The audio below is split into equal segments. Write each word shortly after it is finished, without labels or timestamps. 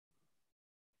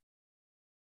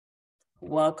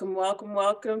Welcome, welcome,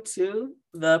 welcome to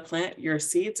the Plant Your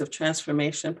Seeds of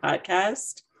Transformation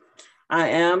podcast. I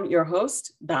am your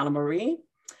host, Donna Marie,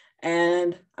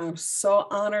 and I'm so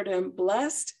honored and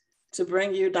blessed to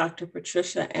bring you Dr.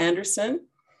 Patricia Anderson.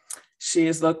 She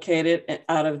is located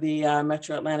out of the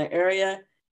Metro Atlanta area,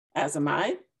 as am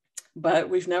I, but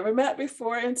we've never met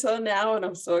before until now, and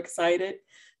I'm so excited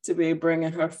to be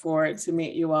bringing her forward to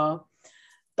meet you all.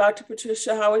 Dr.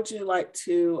 Patricia, how would you like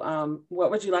to,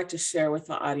 what would you like to share with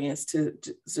the audience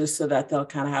just so that they'll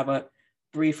kind of have a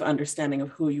brief understanding of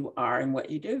who you are and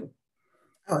what you do?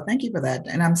 Oh, thank you for that.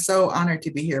 And I'm so honored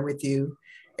to be here with you.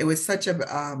 It was such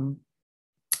a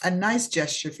nice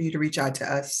gesture for you to reach out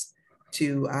to us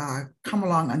to come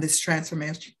along on this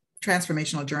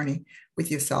transformational journey with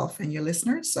yourself and your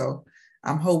listeners. So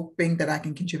I'm hoping that I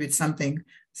can contribute something,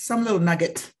 some little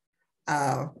nugget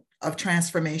of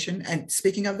transformation. And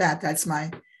speaking of that, that's my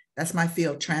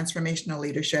field, transformational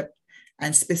leadership,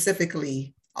 and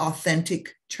specifically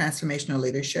authentic transformational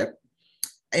leadership.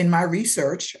 In my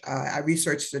research, I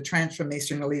researched the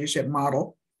transformational leadership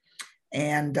model,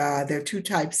 and there are two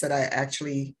types that I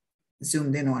actually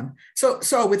zoomed in on.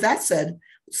 So with that said,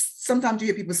 sometimes you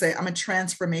hear people say, I'm a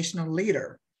transformational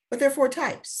leader, but there are four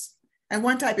types, and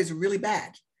one type is really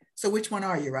bad. So which one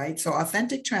are you, right? So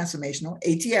authentic transformational,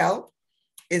 ATL,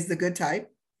 is the good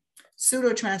type.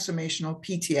 Pseudo-transformational,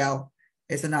 PTL,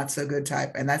 is the not so good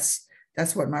type. And that's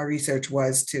what my research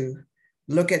was, to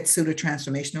look at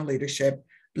pseudo-transformational leadership,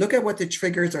 look at what the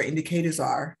triggers or indicators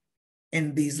are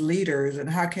in these leaders, and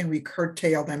how can we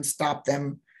curtail them, stop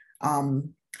them,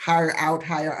 hire out,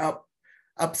 hire up,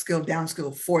 upskill,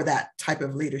 downskill for that type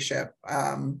of leadership.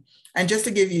 And just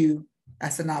to give you a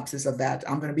synopsis of that,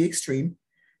 I'm going to be extreme.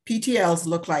 PTLs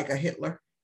look like a Hitler,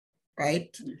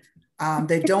 right?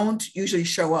 They don't usually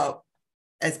show up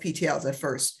as PTLs at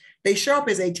first. They show up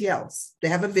as ATLs. They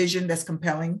have a vision that's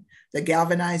compelling. They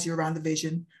galvanize you around the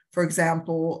vision. For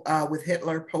example, with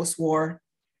Hitler, post-war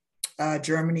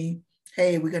Germany,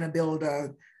 hey, we're going to build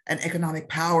an economic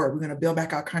power. We're going to build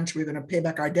back our country. We're going to pay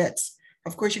back our debts.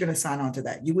 Of course, you're going to sign on to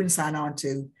that. You wouldn't sign on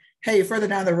to, hey, further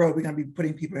down the road, we're going to be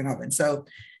putting people in ovens. So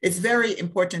it's very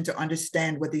important to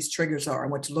understand what these triggers are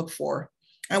and what to look for.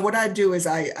 And what I do is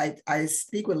I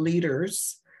speak with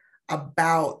leaders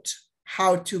about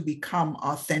how to become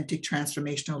authentic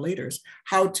transformational leaders,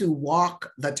 how to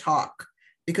walk the talk,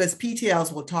 because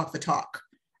PTLs will talk the talk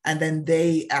and then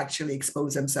they actually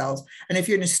expose themselves. And if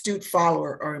you're an astute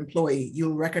follower or employee,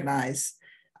 you'll recognize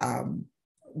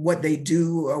what they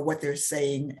do or what they're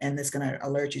saying, and it's going to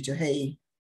alert you to, hey,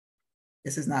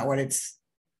 this is not what it's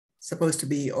supposed to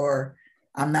be, or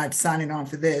I'm not signing on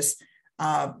for this.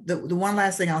 The one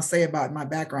last thing I'll say about my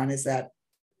background is that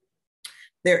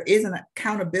there is an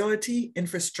accountability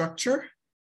infrastructure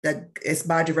that is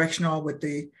bidirectional with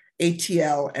the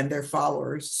ATL and their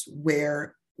followers,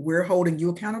 where we're holding you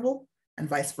accountable and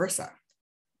vice versa.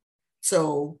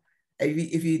 So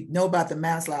if you know about the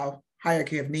Maslow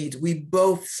hierarchy of needs, we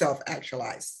both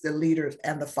self-actualize, the leaders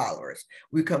and the followers.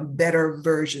 We become better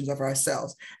versions of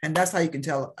ourselves. And that's how you can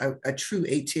tell a true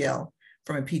ATL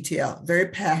from a PTL. Very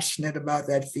passionate about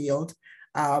that field.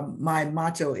 My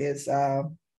motto is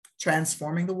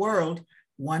transforming the world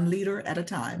one leader at a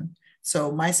time.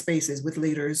 So my space is with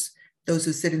leaders, those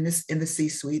who sit in the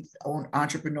C-suite,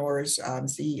 entrepreneurs,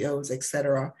 CEOs, et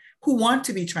cetera, who want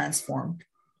to be transformed.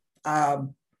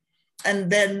 And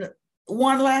then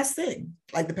one last thing,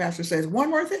 like the pastor says, one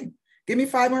more thing, give me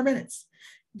 5 more minutes.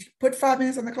 Put 5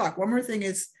 minutes on the clock. One more thing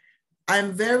is,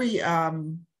 I'm very, I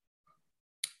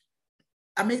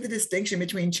make the distinction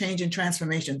between change and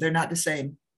transformation. They're not the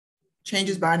same. Change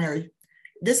is binary.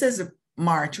 This is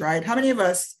March, right? How many of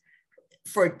us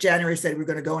for January said we're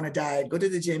going to go on a diet, go to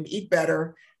the gym, eat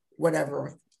better,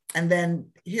 whatever. And then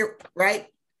here, right?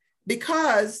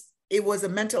 Because it was a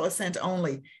mental assent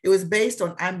only. It was based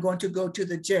on, I'm going to go to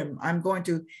the gym. I'm going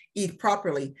to eat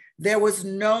properly. There was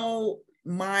no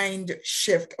mind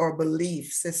shift or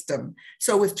belief system.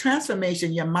 So with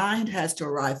transformation, your mind has to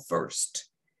arrive first,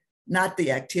 not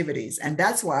the activities. And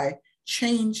that's why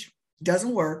change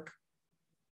doesn't work,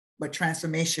 but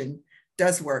transformation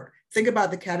does work. Think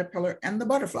about the caterpillar and the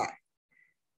butterfly.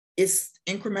 It's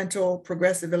incremental,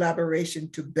 progressive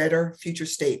elaboration to better future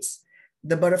states.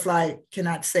 The butterfly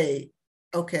cannot say,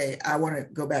 okay, I want to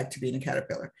go back to being a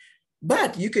caterpillar.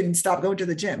 But you can stop going to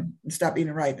the gym and stop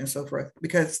eating right and so forth,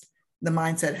 because the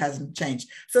mindset hasn't changed.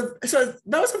 So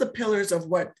those are the pillars of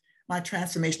what my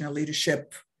transformational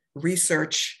leadership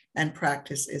research and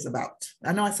practice is about.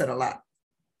 I know I said a lot,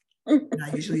 and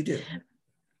I usually do.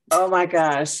 Oh my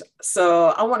gosh. So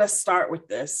I want to start with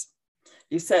this.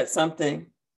 You said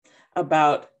something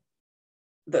about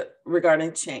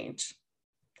regarding change.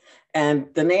 And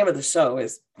the name of the show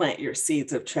is Plant Your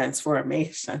Seeds of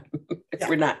Transformation. If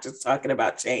we're not just talking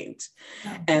about change.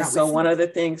 No, and so one of the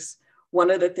things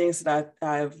that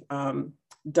I've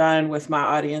done with my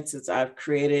audience is I've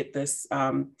created this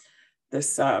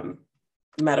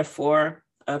metaphor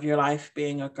of your life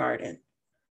being a garden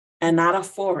and not a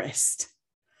forest.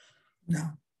 No.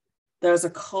 There's a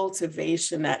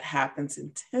cultivation that happens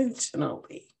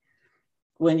intentionally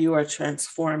when you are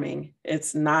transforming.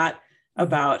 It's not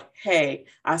about, hey,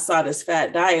 I saw this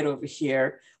fat diet over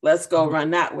here, let's go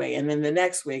run that way. And then the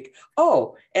next week,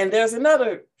 oh, and there's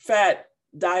another fat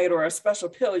diet or a special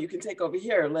pill you can take over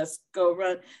here, let's go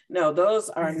run. No, those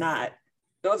are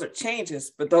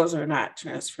changes, but those are not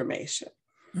transformation.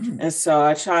 And so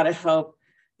I try to help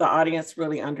the audience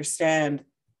really understand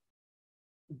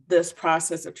this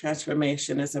process of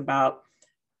transformation is about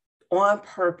on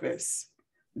purpose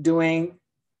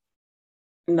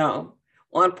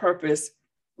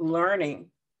learning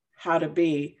how to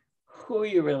be who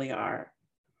you really are,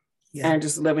 and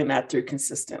just living that through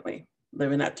consistently.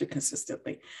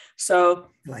 So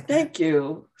thank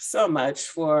you so much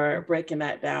for breaking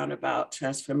that down about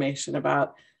transformation,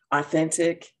 about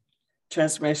authentic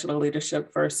transformational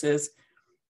leadership versus,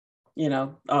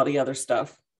 all the other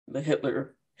stuff, the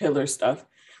Hitler stuff.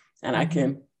 And I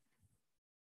can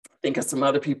think of some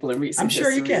other people in recent history.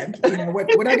 I'm sure you can.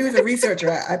 What I do as a researcher,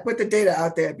 I put the data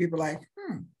out there. People are like,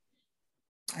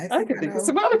 I can think of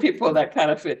some other people that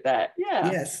kind of fit that.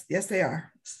 Yeah. Yes, they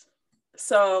are.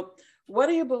 So what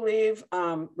do you believe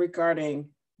regarding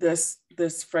this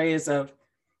phrase of,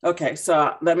 okay,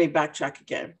 so let me backtrack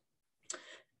again.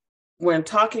 When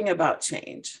talking about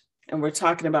change, and we're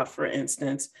talking about, for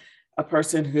instance, a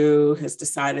person who has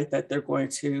decided that they're going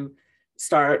to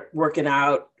start working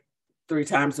out 3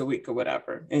 times a week or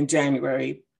whatever in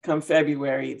January, come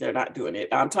February, they're not doing it.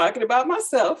 I'm talking about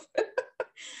myself.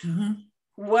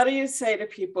 What do you say to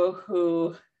people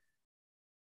who,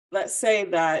 let's say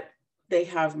that they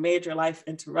have major life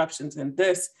interruptions, and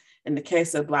this, in the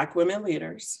case of Black women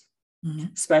leaders,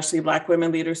 especially Black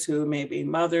women leaders who may be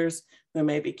mothers, who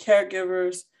may be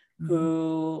caregivers,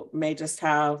 who may just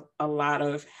have a lot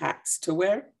of hats to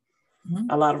wear,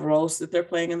 a lot of roles that they're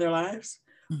playing in their lives.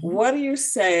 What do you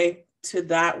say to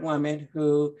that woman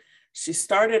who, she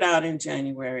started out in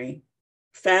January,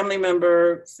 family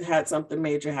member had something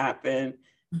major happen,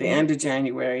 the end of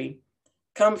January,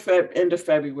 come end of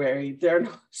February,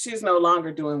 she's no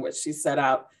longer doing what she set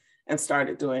out and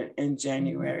started doing in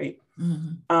January.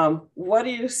 What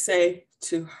do you say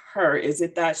to her? Is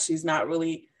it that she's not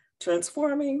really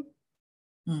transforming,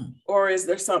 or is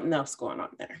there something else going on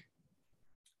there?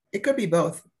 It could be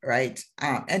both, right?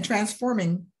 And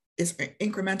transforming is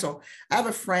incremental. I have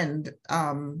a friend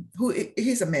who,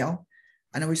 he's a male.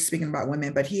 I know we're speaking about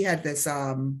women, but he had this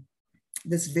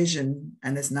this vision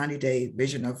and this 90-day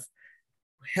vision of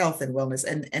health and wellness,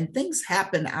 and things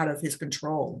happen out of his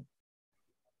control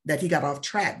that he got off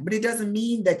track. But it doesn't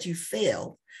mean that you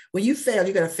fail. When you fail,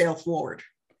 you got to fail forward.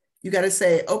 You got to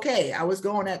say, okay, I was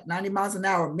going at 90 miles an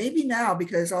hour. Maybe now,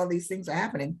 because all these things are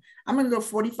happening, I'm going to go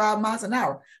 45 miles an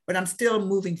hour, but I'm still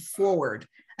moving forward,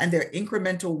 and they're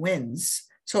incremental wins.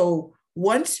 So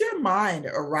once your mind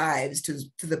arrives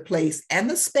to the place and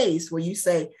the space where you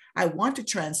say, I want to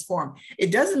transform,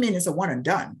 it doesn't mean it's a one and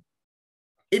done.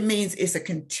 It means it's a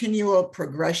continual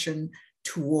progression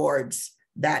towards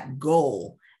that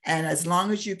goal. And as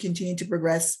long as you continue to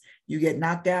progress, you get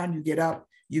knocked down, you get up,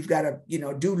 you've got to,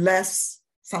 do less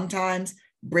sometimes,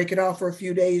 break it off for a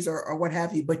few days or what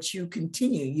have you, but you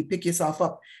continue, you pick yourself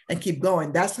up and keep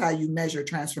going. That's how you measure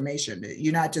transformation.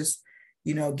 You're not just,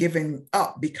 giving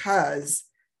up because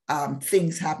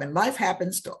things happen. Life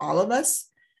happens to all of us.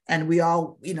 And we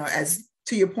all, as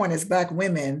to your point, as Black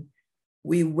women,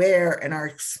 we wear and are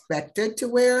expected to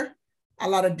wear a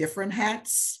lot of different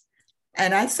hats.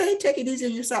 And I say, take it easy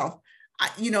on yourself.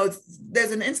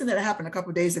 There's an incident that happened a couple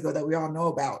of days ago that we all know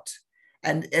about.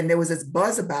 And there was this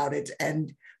buzz about it.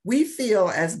 And we feel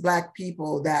as Black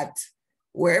people that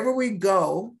wherever we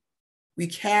go, we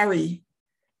carry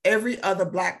every other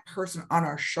Black person on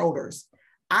our shoulders.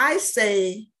 I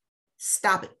say,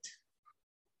 stop it.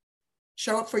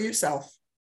 Show up for yourself.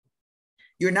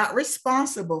 You're not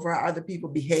responsible for how other people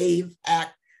behave,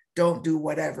 act, don't do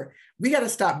whatever. We got to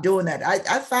stop doing that.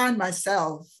 I found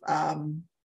myself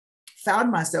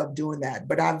doing that,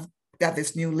 but I've got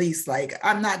this new lease. Like,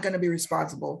 I'm not going to be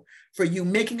responsible for you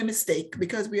making a mistake,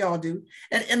 because we all do.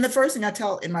 And the first thing I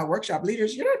tell in my workshop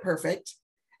leaders, you're not perfect,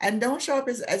 and don't show up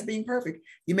as being perfect.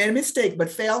 You made a mistake,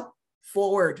 but fail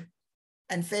forward,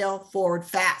 and fail forward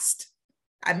fast.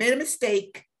 I made a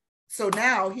mistake, So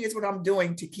now here's what I'm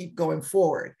doing to keep going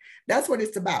forward. That's what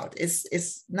it's about.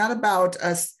 It's not about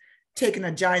us taking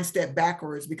a giant step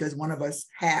backwards because one of us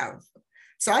have.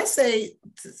 So I say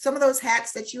some of those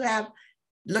hats that you have,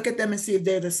 look at them and see if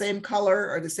they're the same color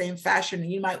or the same fashion.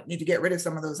 And you might need to get rid of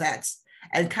some of those hats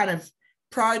and kind of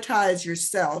prioritize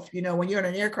yourself. You know, when you're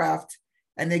in an aircraft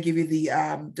and they give you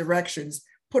the directions,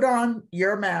 put on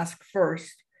your mask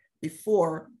first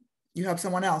before you have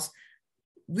someone else.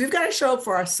 We've got to show up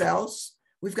for ourselves.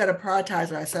 We've got to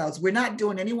prioritize ourselves. We're not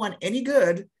doing anyone any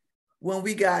good when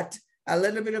we got a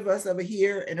little bit of us over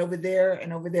here and over there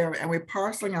and over there, and we're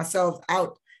parceling ourselves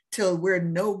out till we're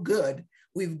no good.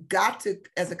 We've got to,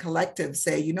 as a collective,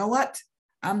 say, you know what?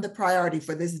 I'm the priority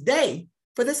for this day,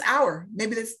 for this hour,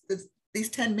 maybe these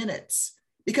 10 minutes,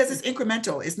 because it's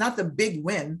incremental. It's not the big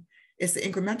win. It's the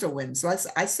incremental win. So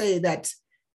I say that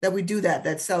we do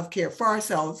that self-care for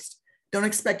ourselves. Don't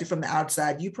expect it from the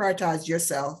outside. You prioritize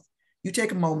yourself. You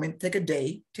take a moment, take a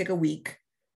day, take a week.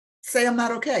 Say, I'm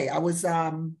not okay. I was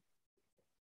in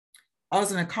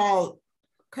a call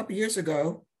a couple of years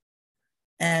ago,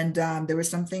 and there were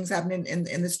some things happening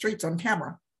in the streets on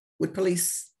camera with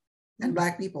police and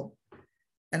Black people.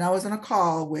 And I was on a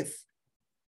call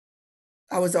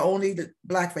I was the only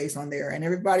Black face on there. And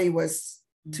everybody was,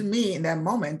 to me in that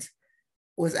moment,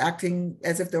 was acting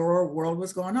as if the world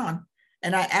was going on.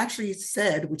 And I actually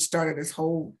said, which started this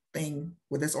whole thing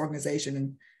with this organization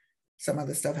and some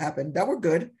other stuff happened that were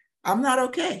good. I'm not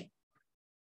okay.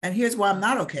 And here's why I'm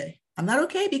not okay. I'm not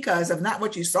okay because of not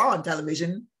what you saw on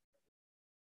television.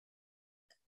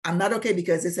 I'm not okay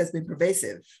because this has been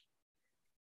pervasive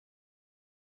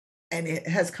and it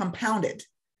has compounded.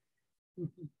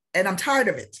 And I'm tired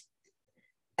of it.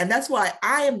 And that's why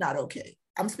I am not okay.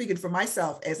 I'm speaking for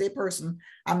myself as a person.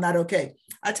 I'm not okay.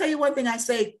 I tell you one thing I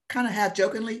say kind of half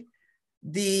jokingly,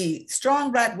 the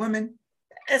strong Black women,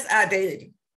 it's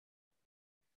outdated.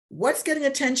 What's getting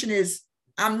attention is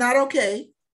I'm not okay.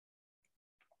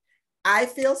 I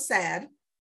feel sad.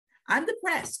 I'm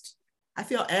depressed. I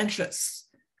feel anxious.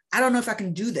 I don't know if I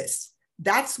can do this.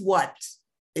 That's what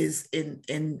is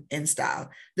in style.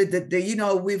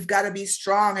 We've got to be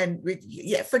strong and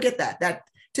forget that. That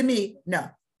to me, no.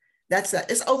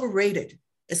 It's overrated.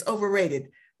 It's overrated.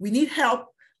 We need help.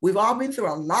 We've all been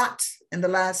through a lot in the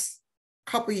last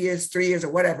couple years, 3 years or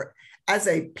whatever. As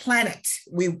a planet,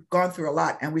 we've gone through a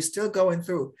lot and we're still going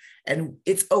through. And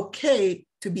it's okay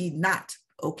to be not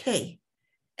okay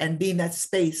and be in that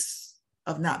space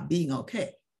of not being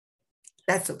okay.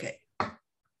 That's okay.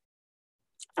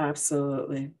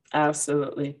 Absolutely.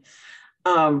 Absolutely.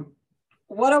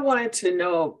 What I wanted to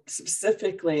know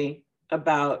specifically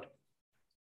about,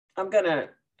 I'm gonna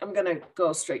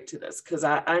go straight to this because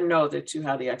I know that you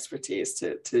have the expertise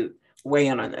to weigh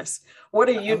in on this. What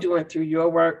are you doing through your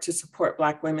work to support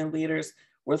Black women leaders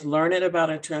with learning about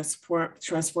and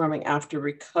transforming after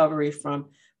recovery from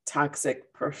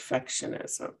toxic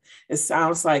perfectionism? It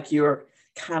sounds like you're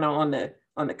kind of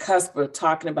on the cusp of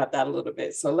talking about that a little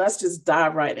bit. So let's just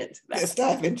dive right into that. Let's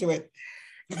dive into it.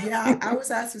 Yeah, I was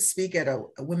asked to speak at a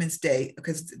Women's Day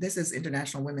because this is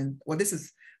International Women. Well, this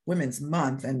is Women's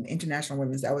Month and International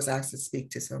Women's. I was asked to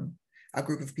speak to a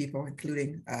group of people,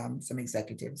 including some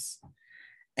executives.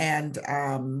 And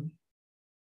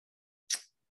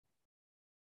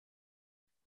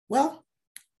well,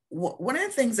 one of the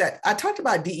things that I talked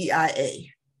about DEIA,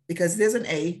 because there's an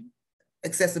A,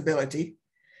 accessibility.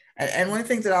 And one of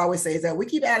the things that I always say is that we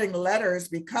keep adding letters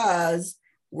because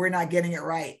we're not getting it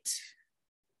right.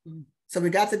 So we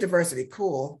got the diversity,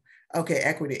 cool. Okay,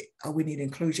 equity, we need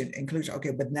inclusion.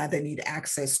 Okay, but now they need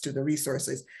access to the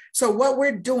resources. So what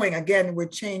we're doing, again, we're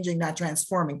changing, not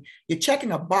transforming. You're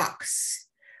checking a box.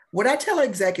 What I tell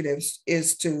executives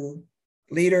is to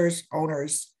leaders,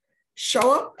 owners,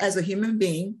 show up as a human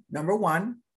being, number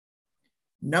one.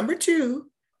 Number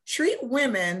two, treat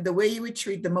women the way you would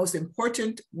treat the most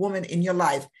important woman in your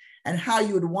life and how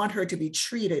you would want her to be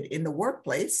treated in the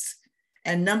workplace.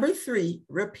 And number three,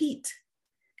 repeat.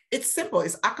 It's simple.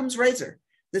 It's Occam's razor.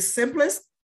 The simplest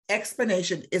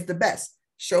explanation is the best.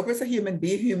 Show up as a human,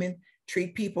 be a human,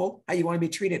 treat people how you want to be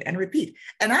treated, and repeat.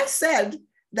 And I said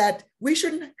that we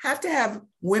shouldn't have to have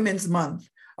Women's Month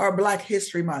or Black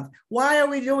History Month. Why are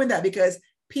we doing that? Because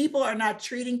people are not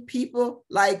treating people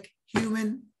like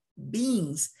human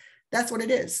beings. That's what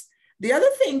it is. The other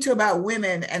thing too about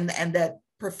women and that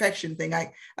perfection thing,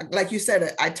 I like you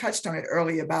said, I touched on it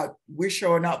earlier about we're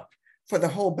showing up for the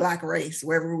whole Black race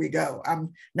wherever we go.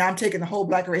 Now I'm taking the whole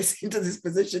Black race into this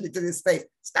position, into this space.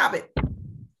 Stop it.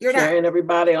 You're carrying not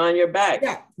everybody on your back.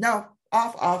 Yeah, no,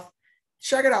 off,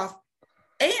 shrug it off.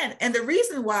 And the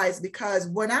reason why is because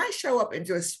when I show up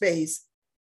into a space,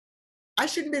 I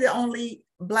shouldn't be the only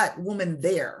Black woman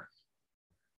there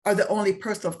or the only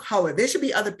person of color. There should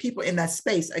be other people in that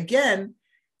space. Again,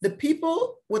 the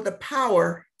people with the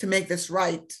power to make this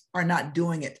right are not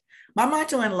doing it. My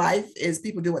motto in life is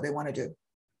people do what they want to do.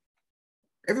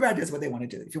 Everybody does what they want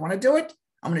to do. If you want to do it,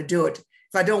 I'm going to do it.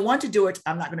 If I don't want to do it,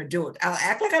 I'm not going to do it. I'll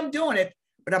act like I'm doing it,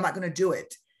 but I'm not going to do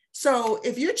it. So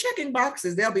if you're checking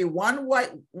boxes, there'll be one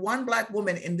Black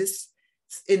woman in this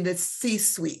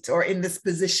C-suite or in this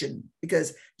position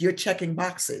because you're checking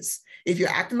boxes. If you're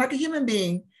acting like a human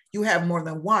being, you have more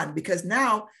than one, because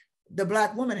now the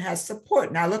Black woman has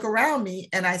support. Now I look around me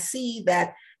and I see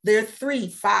that there are 3,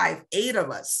 5, 8 of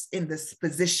us in this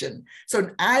position.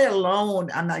 So I alone,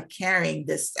 I'm not carrying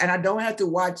this, and I don't have to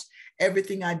watch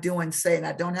everything I do and say, and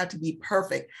I don't have to be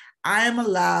perfect. I am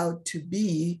allowed to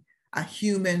be a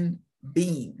human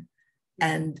being.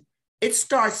 And it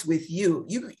starts with you.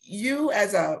 You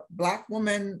as a Black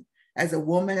woman, as a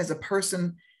woman, as a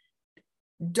person,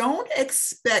 don't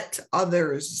expect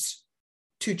others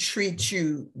to treat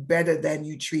you better than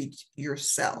you treat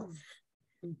yourself.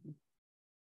 Mm-hmm.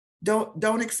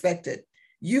 Don't expect it.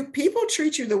 People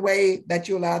treat you the way that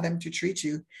you allow them to treat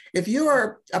you. If you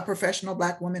are a professional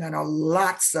Black woman, I know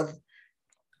lots of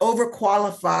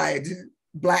overqualified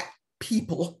Black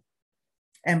people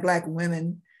and Black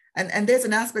women, and there's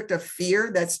an aspect of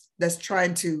fear that's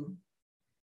trying to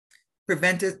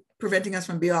preventing us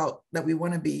from being all that we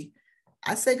want to be.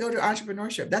 I say go to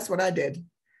entrepreneurship. That's what I did.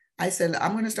 I said,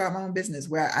 I'm going to start my own business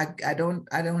where I don't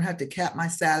have to cap my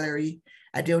salary.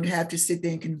 I don't have to sit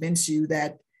there and convince you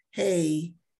that,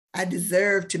 hey, I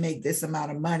deserve to make this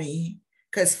amount of money,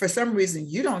 because for some reason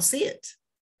you don't see it.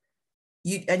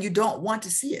 You don't want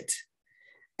to see it.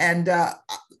 And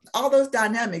all those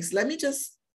dynamics, let me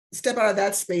just step out of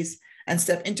that space and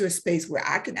step into a space where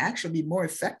I can actually be more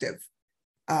effective,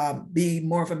 be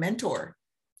more of a mentor,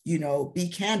 be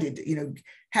candid,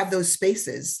 have those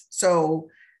spaces. So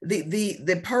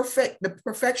the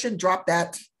perfection, drop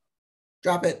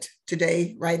it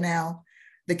today, right now.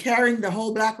 The carrying the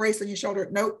whole Black race on your shoulder,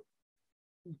 nope,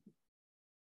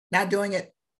 not doing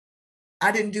it.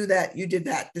 I didn't do that. You did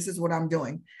that. This is what I'm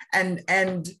doing.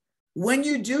 And when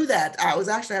you do that, I was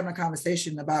actually having a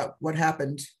conversation about what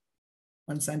happened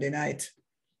on Sunday night.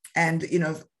 And,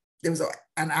 there was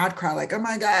an outcry like, oh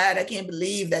my God, I can't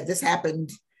believe that this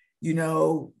happened,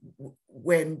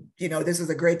 when, this was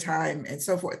a great time and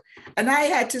so forth. And I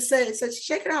had to say,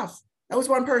 shake it off. That was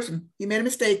one person. He made a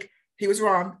mistake. He was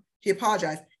wrong. He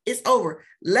apologized. It's over.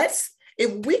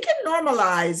 If we can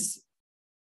normalize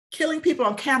killing people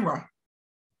on camera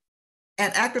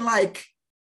and acting like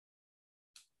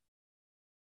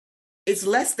it's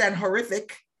less than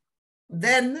horrific,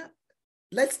 then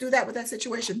let's do that with that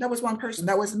situation. That was one person.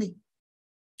 That wasn't me.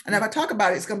 And if I talk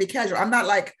about it, it's going to be casual. I'm not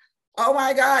like, oh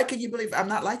my God, can you believe? I'm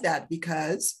not like that,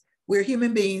 because we're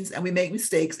human beings and we make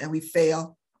mistakes and we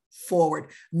fail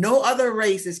forward. No other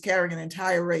race is carrying an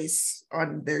entire race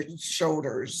on their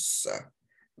shoulders.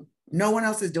 No one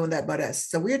else is doing that but us.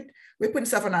 So we're putting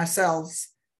stuff on ourselves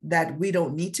that we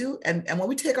don't need to. And when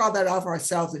we take all that off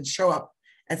ourselves and show up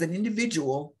as an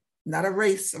individual, not a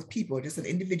race of people, just an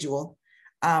individual,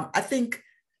 I think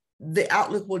the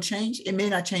outlook will change. It may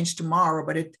not change tomorrow,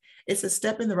 but it's a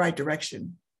step in the right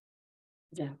direction.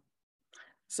 Yeah.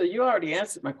 So you already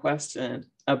answered my question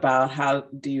about how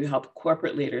do you help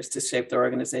corporate leaders to shape their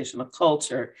organizational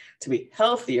culture to be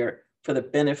healthier for the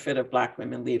benefit of Black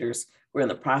women leaders. We're in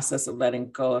the process of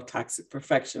letting go of toxic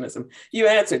perfectionism. You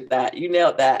answered that. You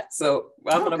nailed that. So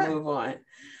I'm going to move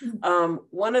on.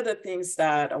 One of the things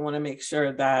that I want to make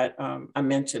sure that I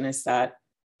mention is that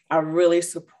I really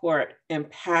support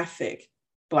empathic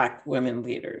Black women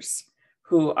leaders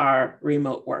who are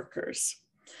remote workers.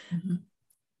 Mm-hmm.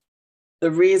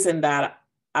 The reason that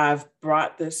I've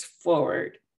brought this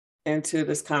forward into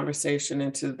this conversation,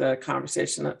 into the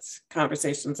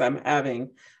conversations I'm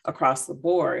having across the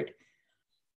board,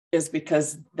 is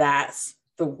because that's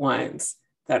the ones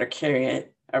that are carrying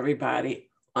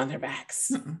everybody on their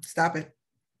backs. Stop it.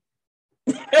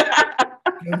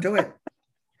 Don't do it.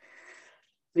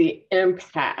 The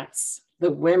empaths,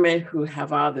 the women who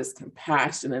have all this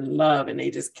compassion and love, and they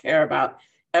just care about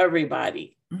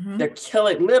everybody. Mm-hmm.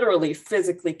 They're literally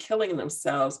physically killing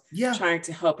themselves, trying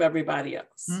to help everybody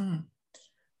else. Mm-hmm.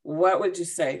 What would you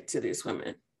say to these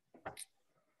women?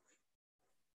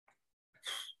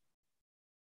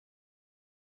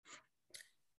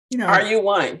 Are you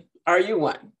one?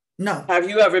 No. Have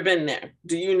you ever been there?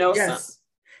 Do you know something?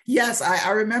 Yes,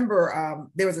 I remember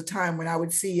there was a time when I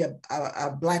would see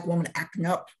a Black woman acting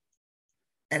up,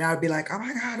 and I would be like, oh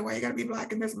my God, why you gotta be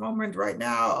Black in this moment right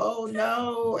now? Oh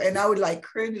no. And I would like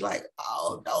cringe, like,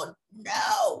 oh no,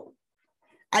 no.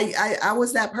 I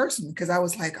was that person because I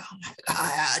was like, oh my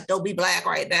God, don't be Black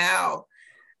right now.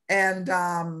 And,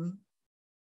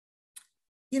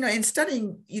 in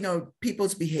studying,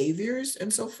 people's behaviors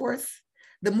and so forth,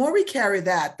 the more we carry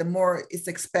that, the more it's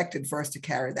expected for us to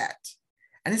carry that.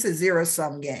 And it's a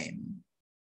zero-sum game.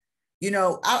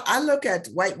 I look at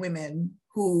white women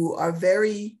who are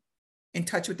very in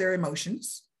touch with their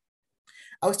emotions.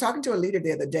 I was talking to a leader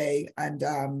the other day, and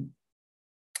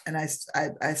I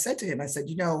said to him, I said,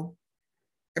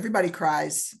 everybody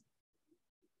cries.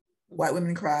 White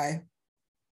women cry,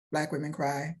 Black women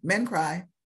cry, men cry.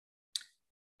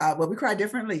 But we cry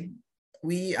differently.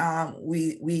 We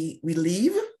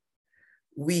leave,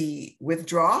 we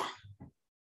withdraw,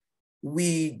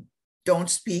 we don't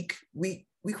speak. We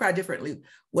cry differently.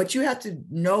 What you have to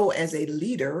know as a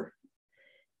leader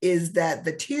is that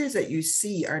the tears that you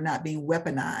see are not being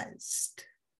weaponized.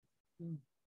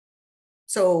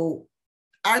 So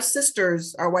our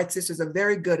white sisters are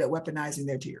very good at weaponizing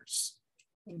their tears.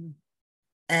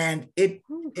 And it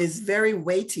is very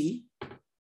weighty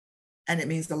and it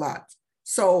means a lot.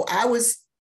 So I was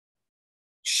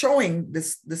showing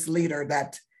this leader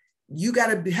that you got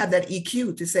to have that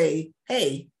EQ to say,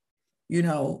 hey,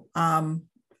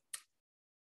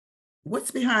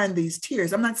 what's behind these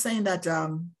tears? I'm not saying that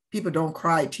people don't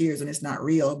cry tears and it's not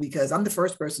real, because I'm the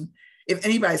first person, if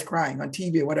anybody's crying on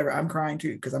TV or whatever, I'm crying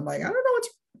too, because I'm like, I don't know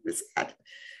what's that.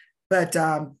 But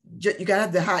you got to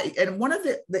have the high, and one of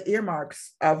the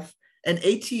earmarks of an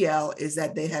ATL is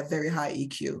that they have very high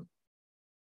EQ.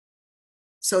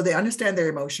 So they understand their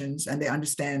emotions and they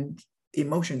understand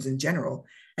emotions in general.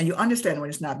 And you understand when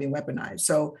it's not being weaponized.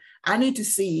 So I need to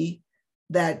see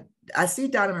that. I see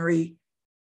Donna Marie,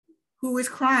 who is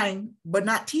crying, but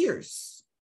not tears.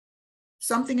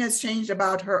 Something has changed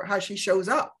about her, how she shows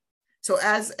up. So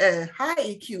as a high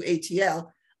EQ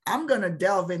ATL, I'm going to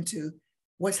delve into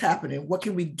what's happening. What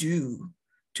can we do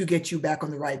to get you back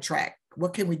on the right track?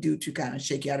 What can we do to kind of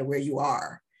shake you out of where you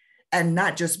are and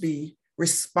not just be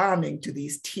responding to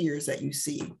these tears that you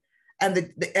see?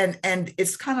 And and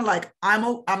it's kind of like, I'm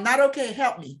not okay,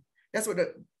 help me. That's what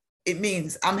it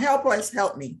means. I'm helpless,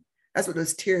 help me. That's what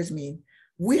those tears mean.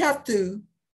 We have to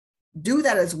do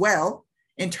that as well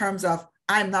in terms of,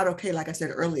 I'm not okay, like I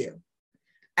said earlier.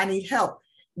 I need help.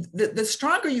 The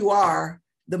stronger you are,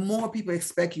 the more people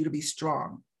expect you to be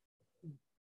strong.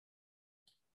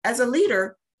 As a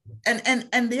leader, and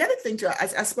the other thing too,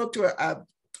 I spoke to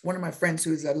one of my friends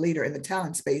who's a leader in the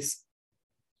talent space.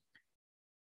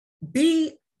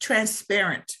 Be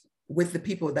transparent with the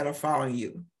people that are following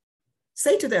you.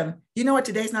 Say to them, you know what,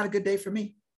 today's not a good day for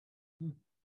me.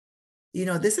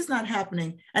 This is not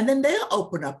happening. And then they'll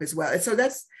open up as well. And so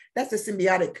that's a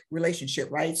symbiotic relationship,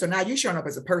 right? So now you're showing up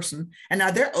as a person and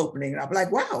now they're opening up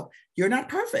like, wow, you're not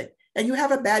perfect. And you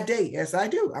have a bad day. Yes, I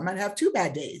do. I might have 2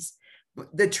 bad days.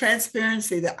 But the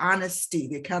transparency, the honesty,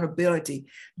 the accountability,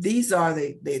 these are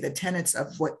the tenets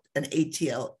of what an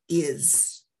ATL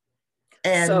is.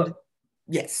 And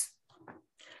yes.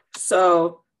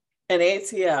 So an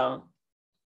ATL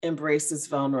embraces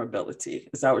vulnerability.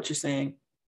 Is that what you're saying?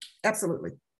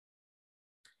 Absolutely.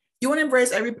 You want to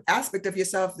embrace every aspect of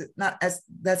yourself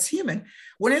that's human.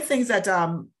 One of the things that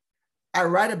I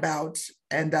write about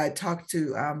and I talk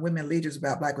to women leaders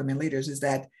about, Black women leaders, is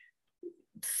that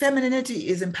femininity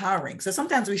is empowering. So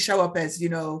sometimes we show up as,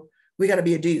 we got to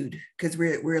be a dude because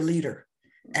we're a leader.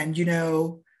 And,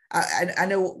 I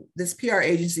know this PR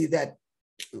agency that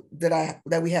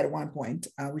we had at one point,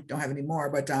 we don't have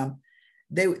anymore, but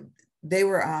they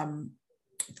were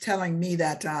telling me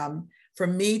that for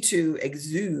me to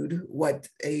exude what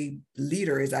a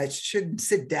leader is, I shouldn't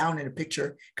sit down in a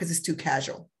picture because it's too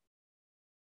casual.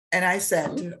 And I said,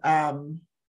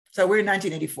 so we're in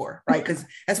 1984, right? Because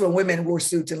that's when women wore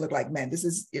suits and looked like men. This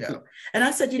is, and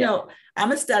I said,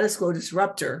 I'm a status quo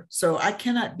disruptor, so I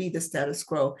cannot be the status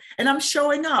quo. And I'm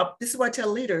showing up. This is what I tell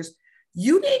leaders.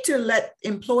 You need to let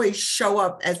employees show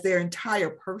up as their entire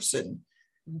person,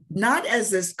 not as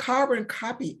this carbon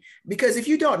copy. Because if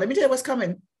you don't, let me tell you what's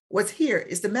coming. What's here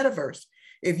is the metaverse.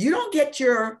 If you don't get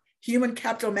your human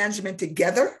capital management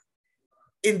together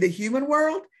in the human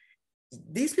world,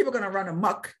 these people are going to run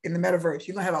amok in the metaverse.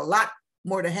 You're going to have a lot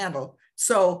more to handle.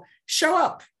 So show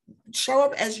up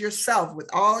as yourself with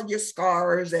all your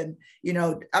scars. And, you're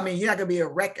not going to be a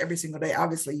wreck every single day.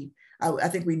 Obviously, I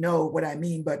think we know what I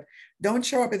mean, but don't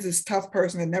show up as this tough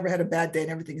person that never had a bad day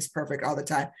and everything is perfect all the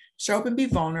time. Show up and be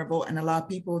vulnerable and allow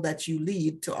people that you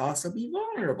lead to also be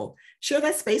vulnerable. Share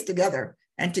that space together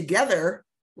and together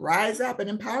rise up and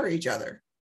empower each other.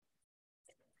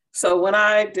 So when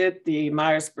I did the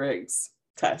Myers-Briggs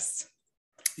test,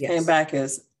 came back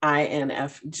as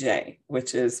INFJ,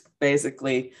 which is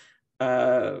basically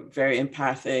very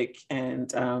empathic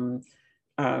and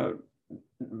uh,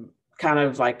 kind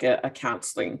of like a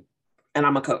counseling. And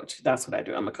I'm a coach. That's what I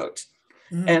do. I'm a coach.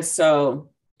 And so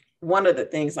one of the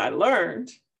things I learned,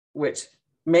 which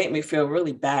made me feel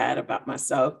really bad about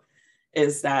myself,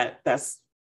 is that that's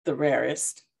the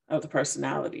rarest of the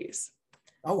personalities,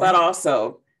 Oh, wow. But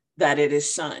also that it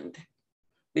is shunned,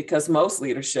 because most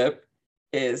leadership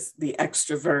is the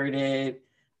extroverted,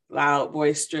 loud,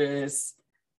 boisterous,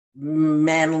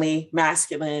 manly,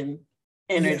 masculine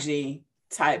energy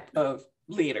type of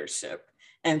leadership.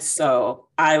 And so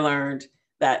I learned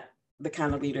that the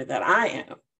kind of leader that I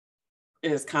am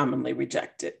is commonly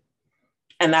rejected.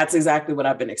 And that's exactly what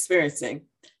I've been experiencing.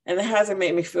 And it hasn't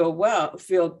made me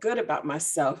feel good about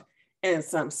myself in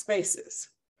some spaces.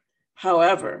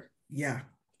 However,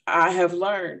 I have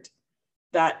learned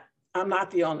that I'm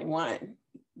not the only one,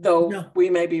 though we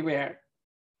may be rare.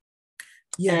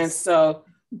 And so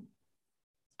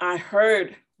I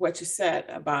heard what you said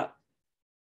about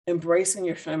embracing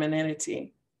your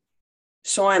femininity,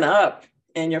 showing up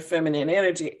in your feminine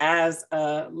energy as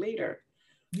a leader.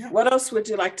 What else would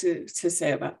you like to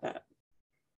say about that?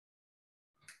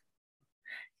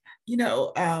 You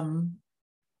know,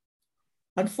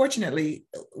 unfortunately,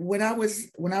 when I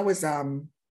was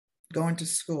going to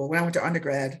school, when I went to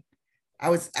undergrad, I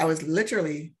was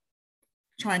literally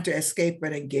trying to escape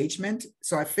an engagement.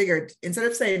 So I figured, instead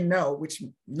of saying no, which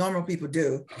normal people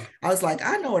do, I was like,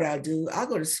 I know what I'll do. I'll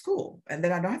go to school and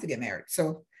then I don't have to get married.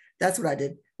 So that's what I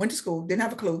did. Went to school, didn't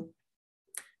have a clue.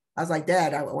 I was like,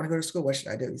 Dad, I want to go to school. What should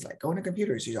I do? He's like, go into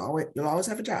computers. You'll always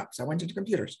have a job. So I went into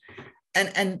computers.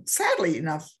 And sadly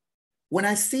enough, when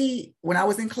I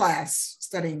was in class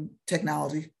studying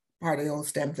technology, part of the old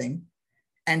STEM thing,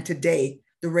 and today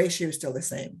the ratio is still the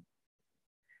same,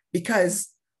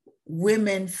 because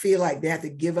women feel like they have to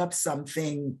give up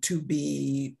something to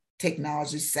be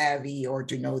technology savvy or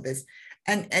to know this.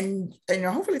 And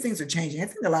hopefully things are changing. I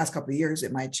think the last couple of years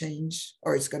it might change,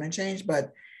 or it's going to change,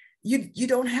 but you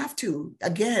don't have to.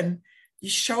 Again, you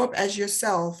show up as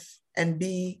yourself and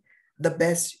be the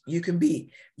best you can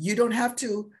be. You don't have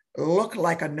to look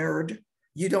like a nerd.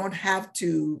 You don't have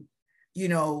to,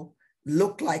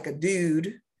 look like a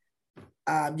dude.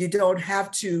 You don't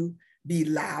have to be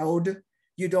loud.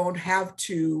 You don't have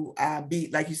to be,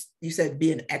 like you said,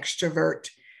 be an extrovert.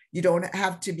 You don't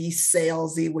have to be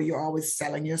salesy where you're always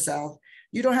selling yourself.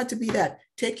 You don't have to be that.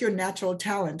 Take your natural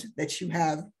talent that you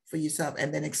have for yourself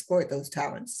and then exploit those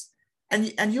talents.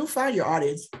 And you'll find your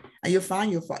audience, and you'll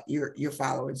find your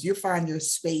followers. You'll find your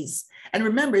space. And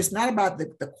remember, it's not about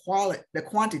the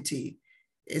quantity,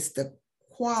 it's the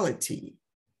quality.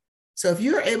 So if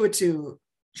you're able to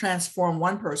transform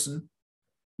one person,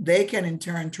 they can in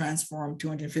turn transform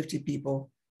 250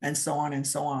 people, and so on and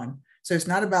so on. So it's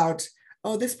not about,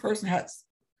 oh, this person has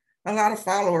a lot of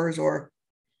followers, or,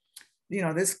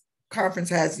 this conference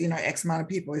has, X amount of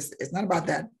people. It's not about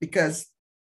that, because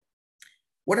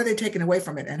what are they taking away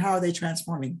from it, and how are they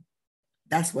transforming?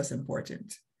 That's what's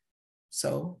important.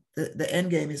 So the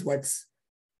end game is what's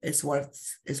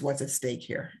at stake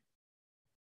here.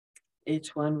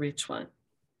 Each one reach one.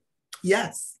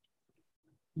 Yes.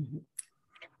 Mm-hmm.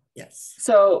 Yes.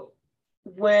 So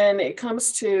when it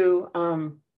comes to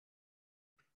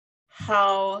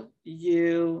how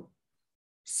you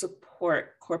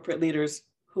support corporate leaders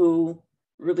who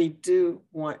really do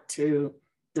want to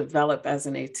develop as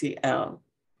an ATL,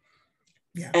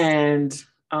 and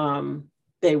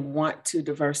they want to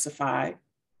diversify,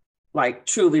 like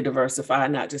truly diversify,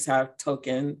 not just have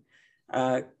token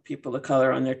people of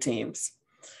color on their teams.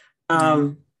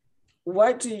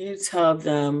 What do you tell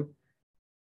them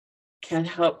can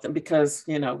help them? Because,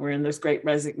 we're in this great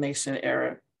resignation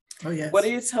era. Oh, yes. What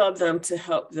do you tell them to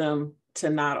help them to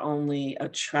not only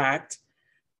attract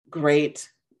great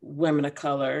women of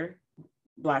color,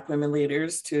 Black women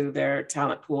leaders to their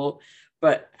talent pool,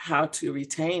 but how to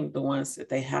retain the ones that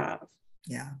they have?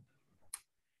 Yeah.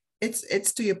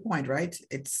 It's to your point, right?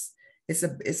 It's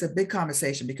a big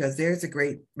conversation, because there's a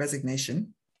great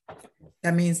resignation.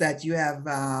 That means that you have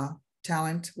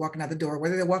talent walking out the door,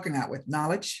 whether they're walking out with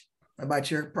knowledge about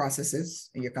your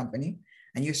processes in your company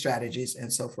and your strategies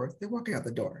and so forth. They're walking out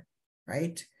the door,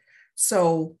 right?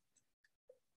 So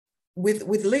with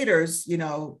leaders,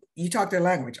 you talk their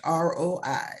language,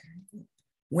 ROI.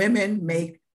 Women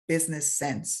make business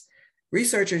sense.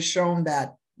 Research has shown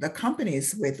that the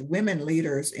companies with women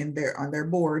leaders on their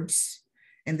boards,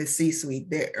 in the C-suite,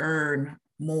 they earn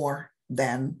more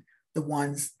than the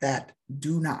ones that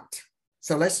do not.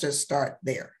 So let's just start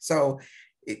there. So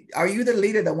are you the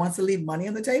leader that wants to leave money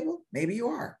on the table? Maybe you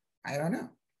are. I don't know.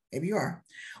 Maybe you are.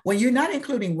 When you're not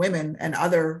including women and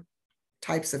other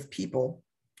types of people,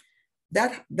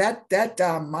 that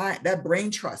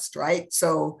brain trust, right?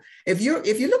 So if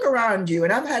you look around you,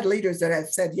 and I've had leaders that have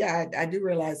said, yeah, I do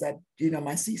realize that,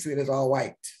 my C-suite is all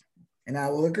white. And I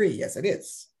will agree, yes, it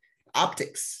is.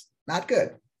 Optics, not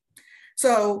good.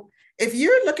 So if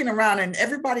you're looking around and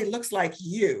everybody looks like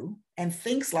you and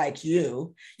thinks like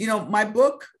you, my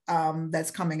book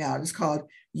that's coming out is called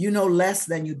You Know Less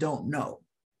Than You Don't Know,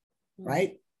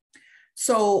 right?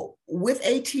 So with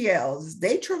ATLs,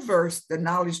 they traverse the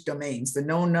knowledge domains, the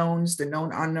known knowns, the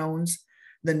known unknowns,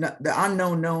 the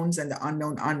unknown knowns, and the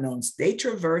unknown unknowns. They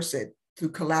traverse it through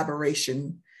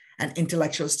collaboration and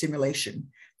intellectual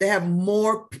stimulation. They have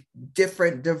more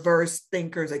different, diverse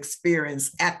thinkers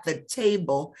experience at the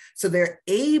table. So they're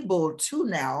able to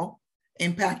now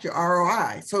impact your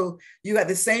ROI. So you got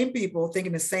the same people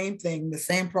thinking the same thing, the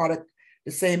same product,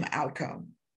 the same outcome,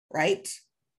 right?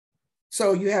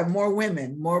 So you have more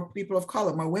women, more people of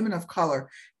color, more women of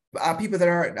color, people that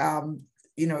are,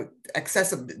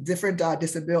 accessible, different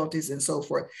disabilities and so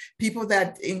forth. People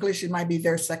that English might be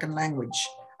their second language.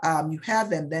 You have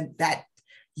them, then that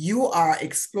you are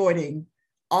exploiting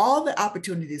all the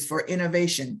opportunities for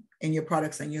innovation in your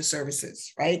products and your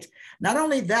services, right? Not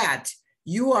only that,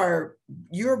 you're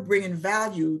bringing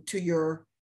value to your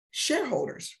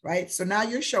shareholders, right? So now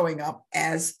you're showing up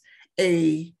as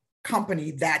a company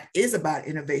that is about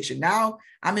innovation. Now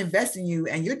I'm investing in you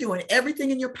and you're doing everything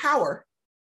in your power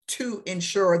to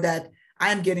ensure that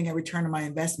I'm getting a return on my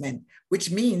investment,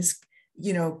 which means,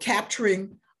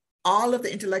 capturing all of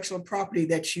the intellectual property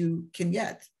that you can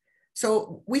get.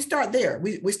 So we start there.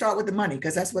 We start with the money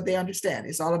because that's what they understand.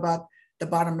 It's all about the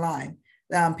bottom line.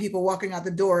 People walking out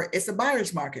the door, it's a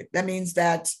buyer's market. That means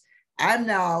that I'm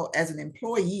now, as an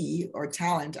employee or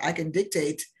talent, I can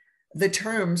dictate the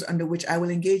terms under which I will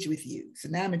engage with you. So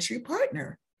now I'm a true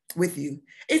partner with you.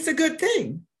 It's a good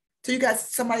thing. So you got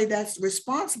somebody that's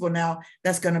responsible now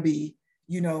that's going to be,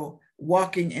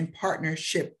 walking in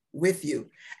partnership with you.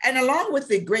 And along with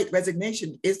the great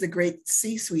resignation is the great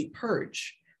C-suite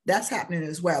purge. That's happening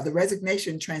as well. The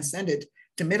resignation transcended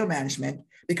to middle management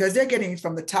because they're getting it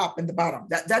from the top and the bottom.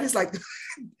 That is like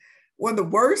one of the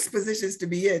worst positions to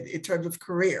be in terms of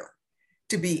career,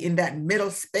 to be in that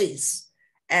middle space.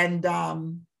 And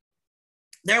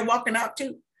they're walking out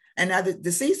too. And now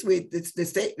the C-suite,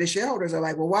 the shareholders are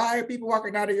like, well, why are people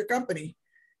walking out of your company?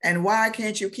 And why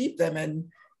can't you keep them? And,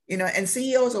 and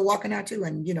CEOs are walking out too,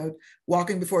 and,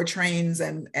 walking before trains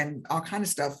and all kind of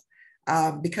stuff,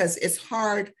 because it's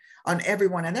hard on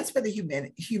everyone. And that's where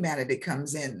the humanity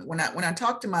comes in. When I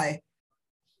talk to my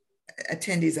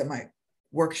attendees at my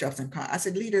workshops, I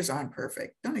said, leaders aren't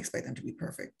perfect. Don't expect them to be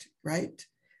perfect, right?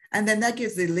 And then that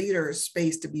gives the leader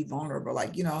space to be vulnerable.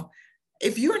 Like,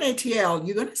 if you're an ATL,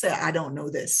 you're going to say, I don't know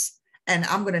this, and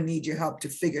I'm going to need your help to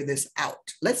figure this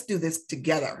out. Let's do this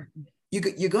together.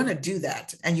 You're going to do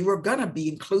that. And you are going to be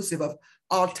inclusive of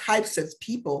all types of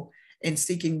people in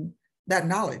seeking that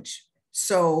knowledge.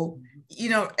 So,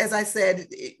 as I said,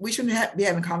 we shouldn't be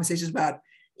having conversations about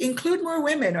include more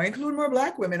women or include more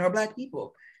Black women or Black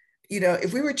people.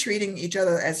 If we were treating each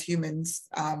other as humans,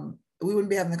 we wouldn't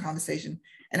be having the conversation.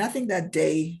 And I think that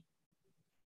day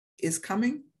is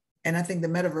coming. And I think the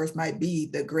metaverse might be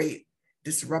the great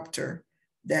disruptor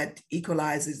that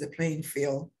equalizes the playing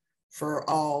field for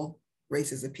all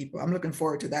races of people. I'm looking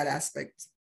forward to that aspect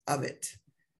of it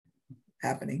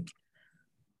happening.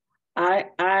 I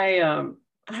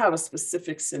have a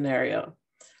specific scenario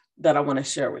that I want to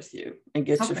share with you and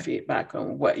get your feedback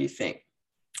on what you think.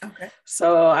 Okay.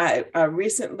 So I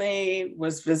recently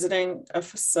was visiting a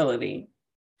facility,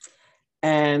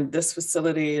 and this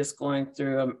facility is going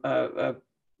through a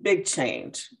big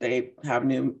change. They have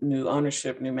new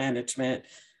ownership, new management,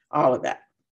 all of that.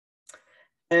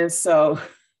 And so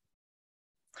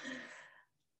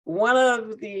one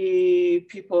of the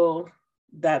people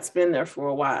that's been there for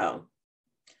a while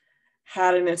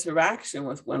had an interaction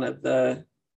with one of the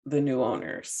new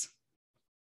owners.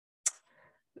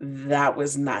 That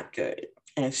was not good,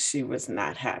 and she was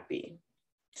not happy.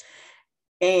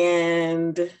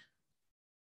 And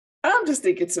I'm just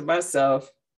thinking to myself,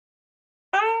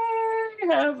 I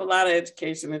have a lot of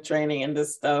education and training in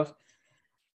this stuff.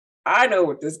 I know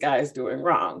what this guy is doing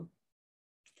wrong.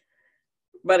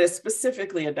 But it's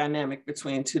specifically a dynamic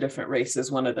between two different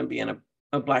races, one of them being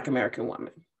a Black American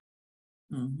woman.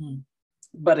 Mm-hmm.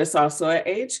 But it's also an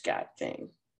age gap thing.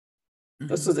 Mm-hmm.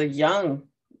 This was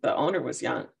the owner was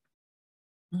young.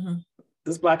 Mm-hmm.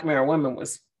 This Black American woman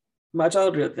was much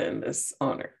older than this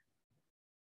owner.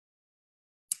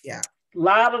 Yeah. A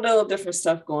lot of little different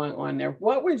stuff going on there.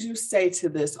 What would you say to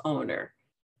this owner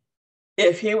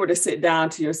if he were to sit down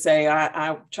to you and say,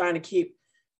 I'm trying to keep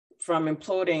from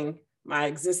imploding my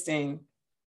existing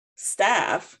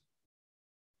staff,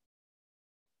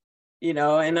 in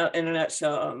a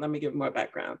nutshell, let me give more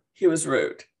background. He was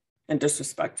rude and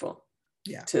disrespectful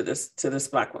to this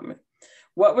Black woman.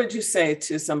 What would you say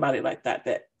to somebody like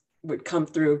that would come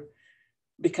through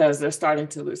because they're starting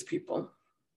to lose people?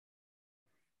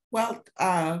 Well,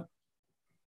 as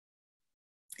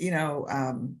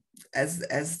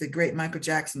the great Michael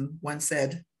Jackson once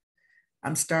said,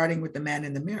 I'm starting with the man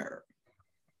in the mirror.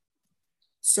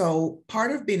 So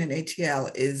part of being an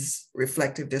ATL is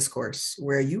reflective discourse,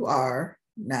 where you are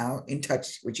now in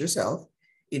touch with yourself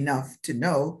enough to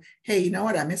know, hey, you know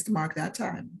what? I missed the mark that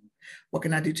time. What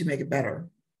can I do to make it better?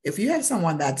 If you have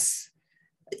someone that's,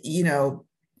 a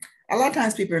lot of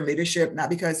times people are in leadership, not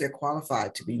because they're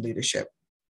qualified to be in leadership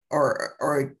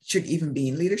or should even be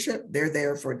in leadership. They're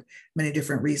there for many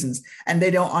different reasons. And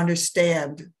they don't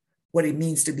understand what it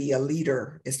means to be a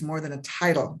leader. It's more than a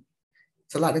title.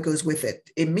 It's a lot that goes with it.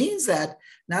 It means that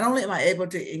not only am I able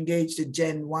to engage the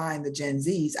Gen Y and the Gen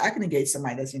Zs, I can engage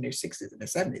somebody that's in their 60s and their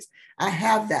 70s. I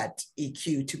have that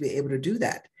EQ to be able to do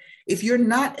that. If you're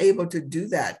not able to do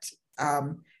that,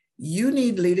 you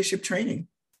need leadership training.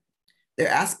 There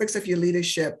are aspects of your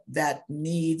leadership that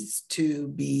needs to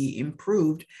be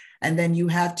improved, and then you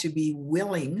have to be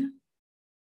willing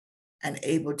and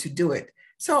able to do it.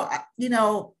 So,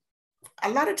 a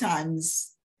lot of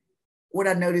times what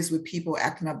I notice with people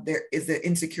acting up there is the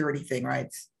insecurity thing,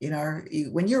 right?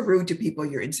 When you're rude to people,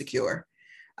 you're insecure.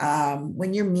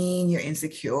 When you're mean, you're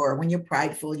insecure. When you're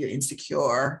prideful, you're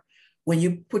insecure. When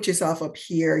you put yourself up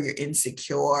here, you're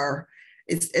insecure.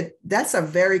 That's a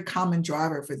very common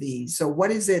driver for these. So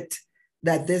what is it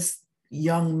that this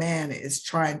young man is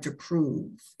trying to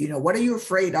prove? What are you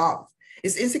afraid of?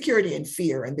 It's insecurity and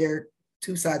fear, and they're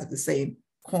two sides of the same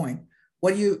coin.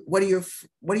 What are you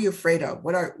afraid of?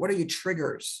 What are your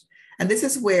triggers? And this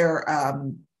is where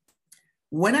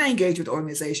when I engage with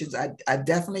organizations, I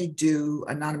definitely do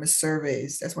anonymous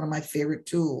surveys. That's one of my favorite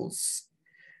tools.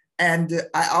 And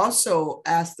I also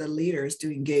ask the leaders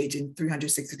to engage in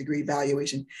 360-degree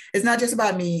evaluation. It's not just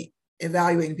about me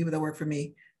evaluating people that work for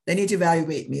me. They need to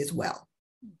evaluate me as well.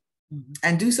 Mm-hmm.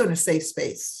 And do so in a safe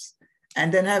space.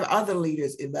 And then have other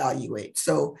leaders evaluate.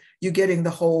 So you're getting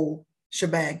the whole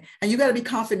shebang. And you got to be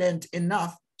confident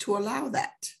enough to allow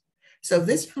that. So if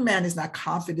this young man is not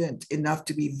confident enough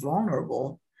to be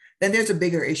vulnerable, then there's a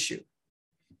bigger issue.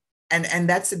 And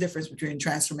that's the difference between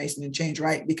transformation and change,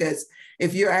 right? Because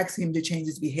if you're asking him to change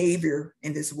his behavior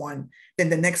in this one, then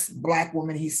the next Black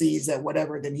woman he sees that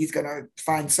whatever, then he's going to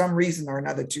find some reason or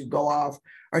another to go off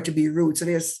or to be rude. So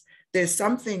there's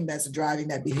something that's driving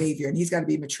that behavior, and he's got to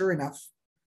be mature enough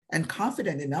and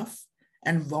confident enough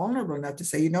and vulnerable enough to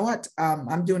say, you know what,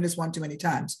 I'm doing this one too many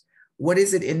times. What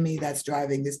is it in me that's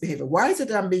driving this behavior? Why is it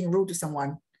that I'm being rude to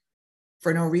someone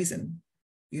for no reason?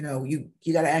 You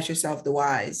got to ask yourself the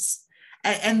whys.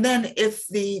 And then if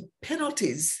the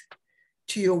penalties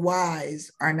to your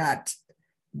whys are not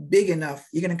big enough,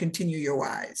 you're going to continue your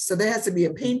whys. So there has to be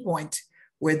a pain point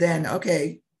where then,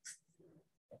 okay,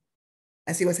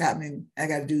 I see what's happening. I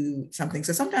got to do something.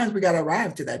 So sometimes we got to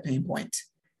arrive to that pain point,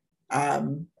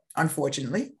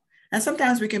 unfortunately. And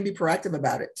sometimes we can be proactive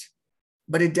about it,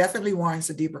 but it definitely warrants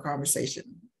a deeper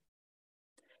conversation.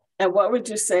 And what would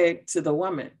you say to the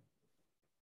woman?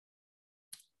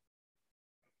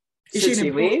 Should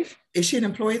she leave? Is she an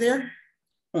employee there?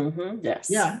 Mm-hmm, yes.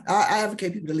 Yeah, I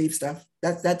advocate people to leave stuff.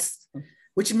 That's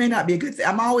which may not be a good thing.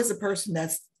 I'm always a person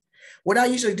what I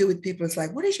usually do with people is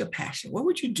like, what is your passion? What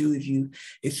would you do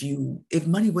if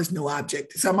money was no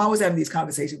object? So I'm always having these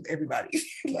conversations with everybody.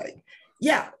 Like,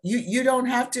 yeah, you don't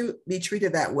have to be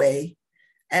treated that way.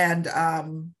 And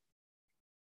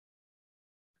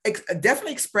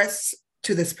definitely express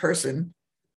to this person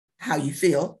how you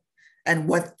feel and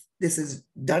what this has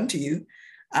done to you.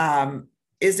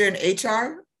 Is there an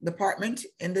HR department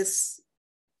in this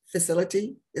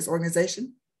facility, this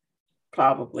organization?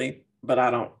 Probably, but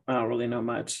I don't really know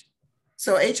much.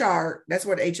 So HR, that's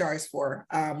what HR is for.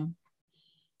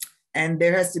 And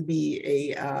there has to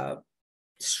be a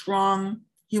strong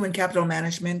human capital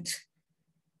management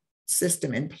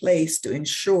system in place to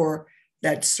ensure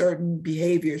that certain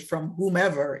behaviors from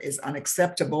whomever is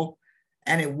unacceptable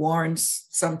and it warrants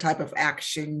some type of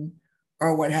action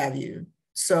or what have you.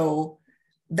 So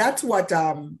that's what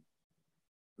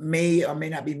may or may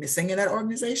not be missing in that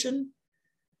organization.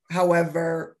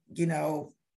 However,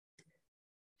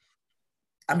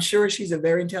 I'm sure she's a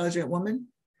very intelligent woman,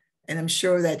 and I'm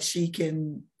sure that she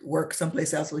can work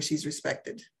someplace else where she's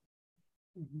respected.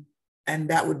 Mm-hmm. And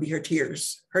that would be her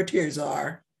tears. Her tears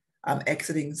are,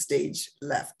 exiting stage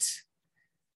left.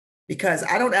 Because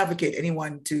I don't advocate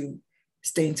anyone to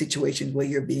stay in situations where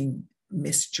you're being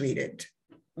mistreated.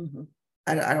 Mm-hmm.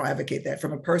 I don't advocate that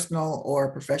from a personal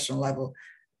or professional level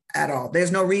at all.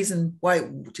 There's no reason why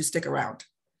to stick around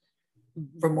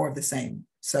for more of the same.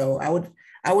 So I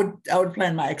would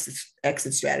plan my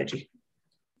exit strategy.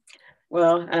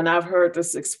 Well, and I've heard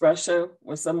this expression: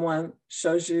 when someone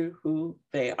shows you who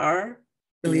they are,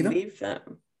 believe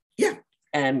them. Yeah.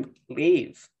 And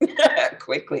leave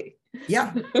quickly.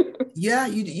 Yeah. Yeah.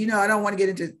 You know, I don't want to get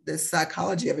into the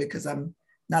psychology of it because I'm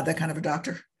not that kind of a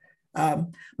doctor.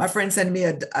 My friend sent me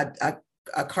a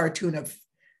cartoon of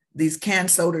these canned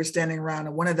sodas standing around,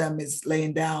 and one of them is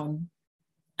laying down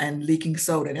and leaking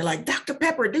soda. And they're like, Dr.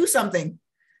 Pepper, do something.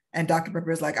 And Dr.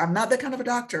 Pepper is like, I'm not that kind of a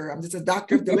doctor. I'm just a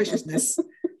doctor of deliciousness.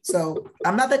 So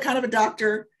I'm not that kind of a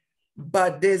doctor,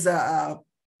 but there's a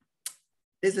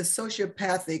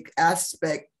sociopathic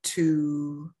aspect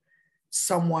to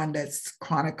someone that's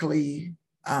chronically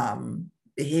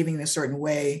behaving in a certain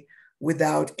way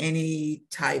without any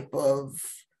type of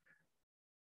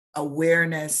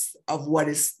awareness of what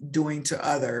it's doing to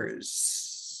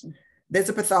others. There's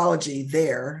a pathology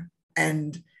there.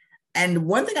 And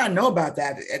one thing I know about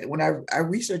that, when I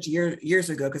researched years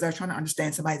ago, because I was trying to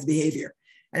understand somebody's behavior,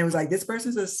 and it was like, this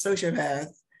person's a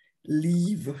sociopath,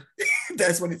 leave.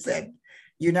 That's what it said.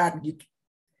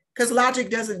 Because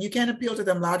logic you can't appeal to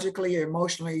them logically or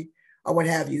emotionally or what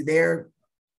have you. They're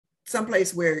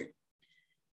someplace where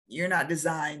you're not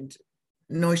designed,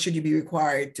 nor should you be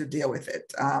required to deal with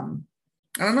it. I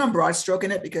don't know, I'm broad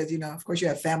stroking it because, of course you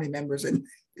have family members and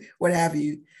what have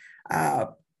you.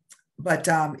 But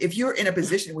if you're in a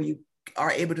position where you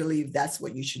are able to leave, that's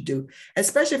what you should do,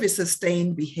 especially if it's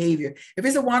sustained behavior. If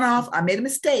it's a one-off, I made a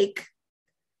mistake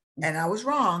and I was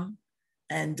wrong,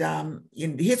 and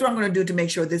here's what I'm going to do to make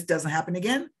sure this doesn't happen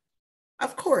again.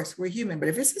 Of course, we're human, but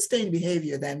if it's sustained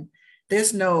behavior, then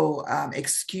there's no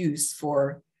excuse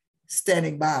for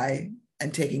standing by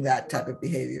and taking that type of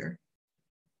behavior.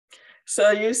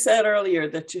 So you said earlier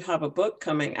that you have a book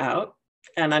coming out,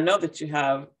 and I know that you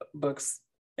have books,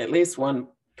 at least one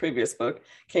previous book.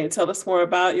 Can you tell us more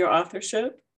about your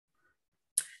authorship?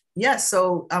 Yes,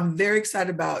 so I'm very excited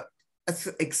about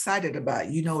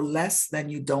less than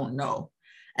you don't know.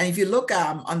 And if you look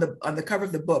on the cover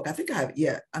of the book, I think I have,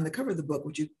 on the cover of the book,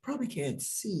 which you probably can't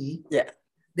see,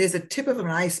 there's a tip of an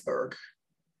iceberg.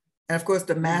 And of course,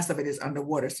 the mass of it is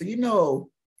underwater. So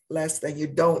less than you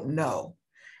don't know.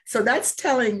 So that's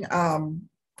telling, and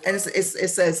it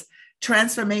says,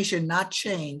 transformation, not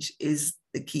change, is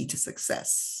the key to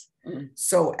success. Mm-hmm.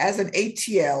 So as an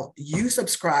ATL, you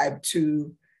subscribe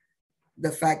to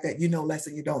the fact that you know less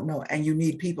than you don't know, and you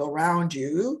need people around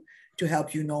you to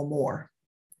help you know more.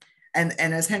 And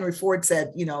as Henry Ford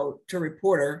said, to a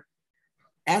reporter,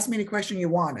 ask me any question you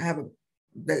want. I have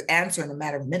the answer in a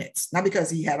matter of minutes. Not because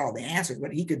he had all the answers,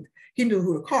 but he knew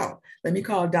who to call. Let me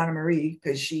call Donna Marie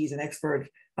because she's an expert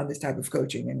on this type of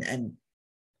coaching. And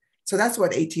so that's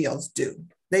what ATLs do.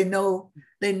 They know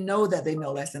that they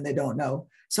know less than they don't know.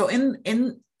 So in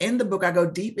the book, I go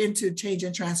deep into change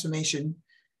and transformation,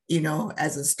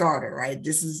 as a starter, right?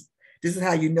 This is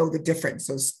how you know the difference.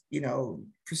 So,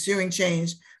 pursuing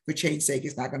change for change's sake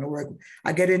is not going to work.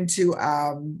 I get into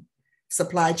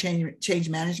supply chain change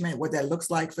management, what that looks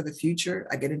like for the future.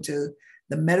 I get into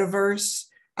the metaverse.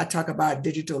 I talk about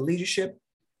digital leadership.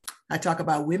 I talk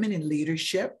about women in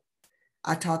leadership.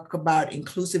 I talk about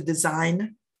inclusive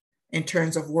design in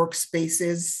terms of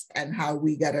workspaces and how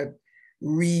we got to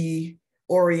reorient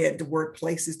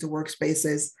workplaces to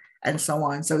workspaces and so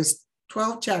on. So it's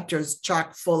 12 chapters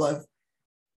chock full of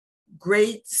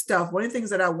great stuff. One of the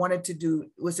things that I wanted to do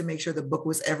was to make sure the book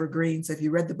was evergreen. So if you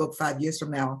read the book 5 years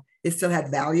from now, it still had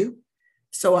value.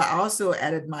 So I also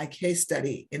added my case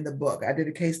study in the book. I did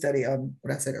a case study on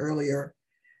what I said earlier.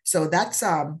 So that's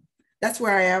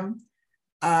where I am.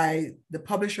 The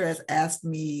publisher has asked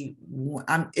me,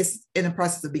 it's in the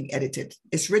process of being edited.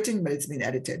 It's written, but it's been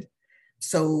edited.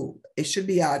 So it should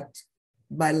be out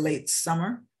by late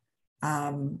summer.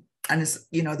 And it's,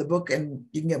 the book, and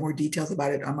you can get more details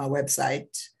about it on my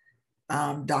website,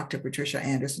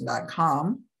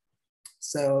 drpatriciaanderson.com.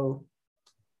 So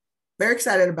very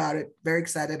excited about it, very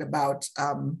excited about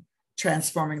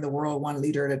transforming the world one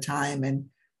leader at a time, and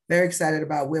very excited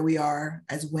about where we are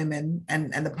as women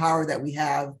and the power that we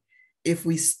have if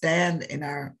we stand in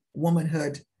our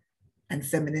womanhood and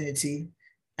femininity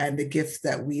and the gifts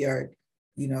that we are,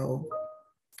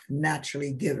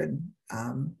 naturally given.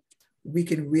 We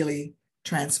can really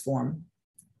transform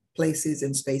places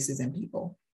and spaces and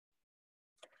people.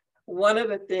 One of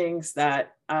the things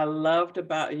that I loved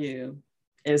about you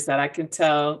is that I can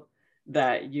tell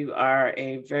that you are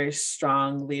a very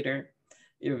strong leader.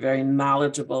 You're very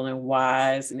knowledgeable and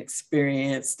wise and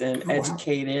experienced and Oh, wow.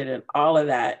 educated and all of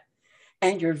that.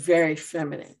 And you're very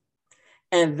feminine.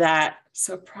 And that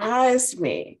surprised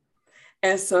me.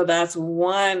 And so that's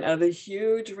one of the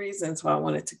huge reasons why I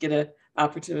wanted to get an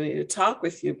opportunity to talk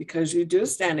with you, because you do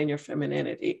stand in your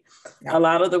femininity. Yeah. A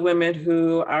lot of the women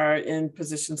who are in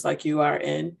positions like you are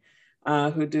in,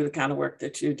 who do the kind of work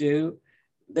that you do,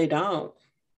 they don't.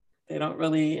 They don't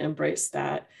really embrace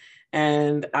that.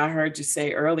 And I heard you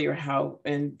say earlier how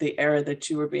in the era that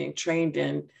you were being trained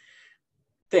in,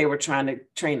 they were trying to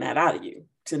train that out of you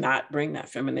to not bring that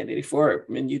femininity forward.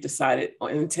 And you decided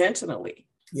intentionally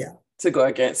Yeah. to go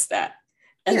against that.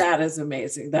 And Yeah. that is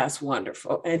amazing. That's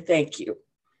wonderful. And thank you.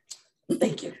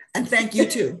 Thank you. And thank you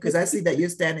too, because I see that you're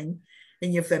standing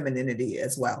in your femininity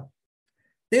as well.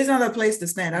 There's another place to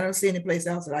stand. I don't see any place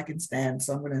else that I can stand.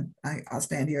 So I'll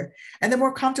stand here. And the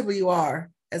more comfortable you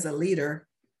are as a leader,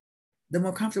 the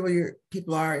more comfortable your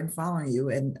people are in following you,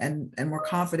 and more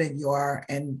confident you are,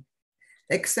 and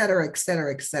et cetera, et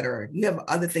cetera, et cetera. You have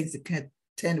other things to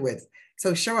contend with.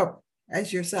 So show up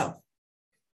as yourself.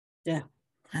 Yeah.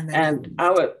 And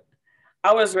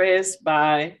I was raised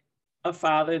by a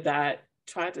father that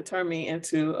tried to turn me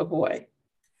into a boy.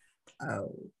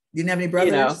 Oh, you didn't have any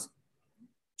You know, brothers?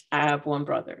 I have one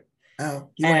brother. Oh,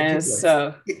 you wanted two And boys.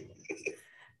 so,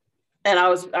 and I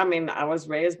was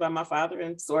raised by my father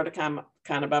and sort of kind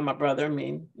of by my brother. I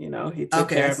mean, you know, he took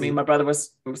Okay, I care of me. see. My brother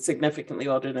was significantly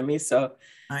older than me. So,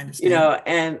 I you understand. know,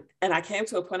 and I came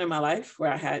to a point in my life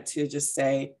where I had to just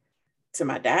say to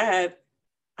my dad,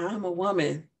 I'm a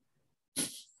woman.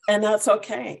 And that's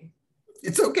okay.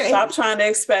 It's okay. Stop trying to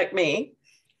expect me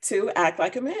to act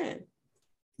like a man.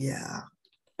 Yeah.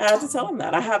 I had to tell him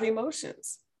that I have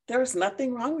emotions. There's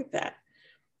nothing wrong with that.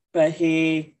 But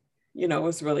he, you know,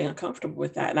 was really uncomfortable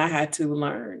with that. And I had to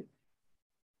learn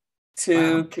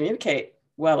to Wow. communicate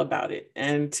well about it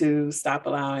and to stop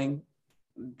allowing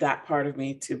that part of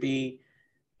me to be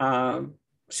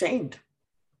shamed.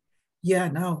 Yeah,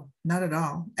 no, not at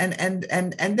all. And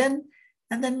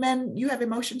then men, you have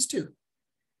emotions too.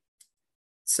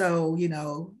 So,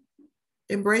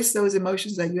 embrace those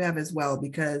emotions that you have as well,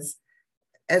 because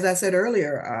as I said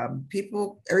earlier,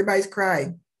 everybody's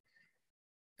crying.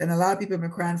 And a lot of people have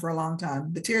been crying for a long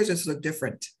time. The tears just look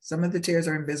different. Some of the tears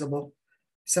are invisible.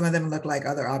 Some of them look like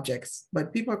other objects,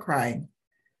 but people are crying.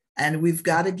 And we've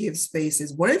got to give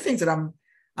spaces. One of the things that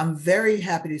I'm very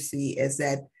happy to see is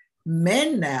that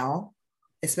men now,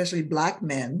 especially Black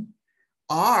men,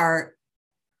 are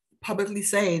publicly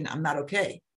saying, I'm not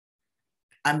okay.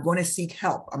 I'm going to seek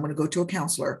help. I'm going to go to a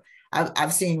counselor.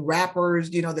 I've seen rappers,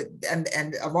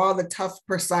 and of all the tough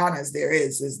personas there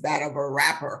is that of a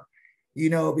rapper,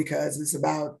 because it's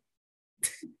about,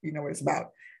 what it's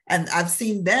about. And I've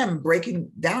seen them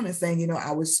breaking down and saying,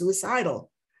 I was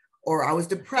suicidal, or I was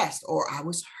depressed, or I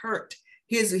was hurt.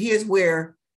 Here's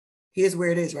where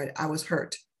it is, right? I was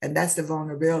hurt. And that's the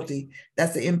vulnerability.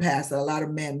 That's the impasse that a lot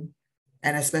of men,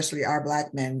 and especially our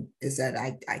Black men, is that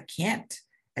I can't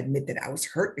admit that I was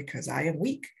hurt because I am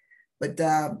weak. But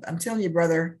I'm telling you,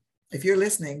 brother, if you're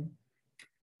listening,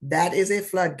 that is a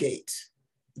floodgate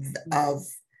of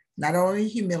not only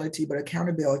humility, but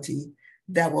accountability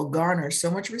that will garner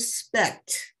so much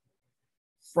respect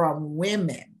from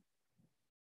women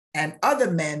and other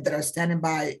men that are standing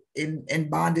by in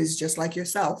bondage, just like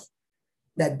yourself,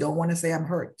 that don't want to say, I'm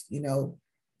hurt.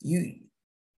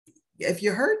 If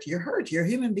you're hurt, you're hurt. You're a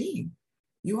human being.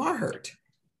 You are hurt.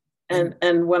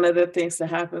 And one of the things that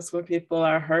happens when people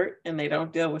are hurt and they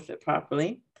don't deal with it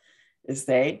properly is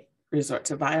they resort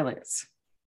to violence.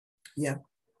 Yeah.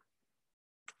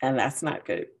 And that's not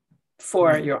good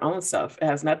for No. your own self. It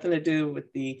has nothing to do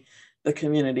with the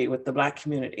community, with the Black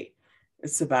community.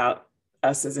 It's about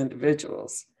us as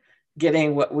individuals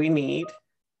getting what we need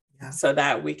so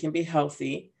that we can be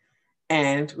healthy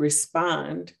and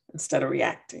respond instead of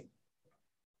reacting.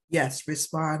 Yes,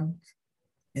 respond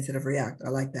instead of react. I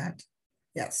like that.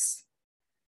 Yes.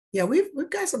 Yeah, we've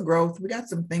got some growth. We got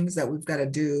some things that we've got to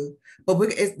do, but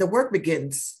the work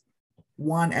begins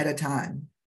one at a time,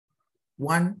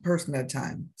 one person at a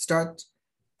time. Start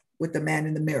with the man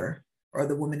in the mirror or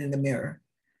the woman in the mirror,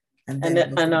 and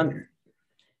then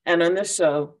and on this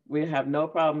show, we have no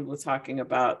problem with talking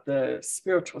about the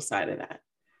spiritual side of that.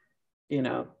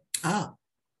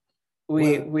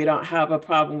 We don't have a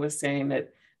problem with saying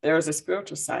that there is a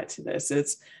spiritual side to this.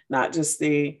 It's not just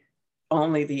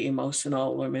only the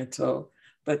emotional or mental,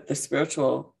 but the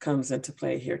spiritual comes into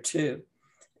play here too.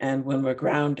 And when we're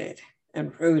grounded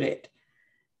and rooted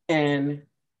in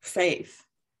faith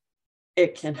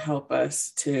it can help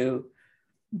us to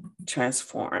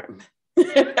transform.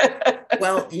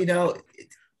 Well,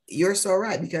 you're so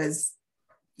right, because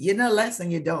you know less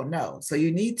than you don't know. So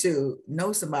you need to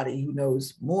know somebody who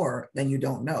knows more than you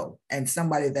don't know, and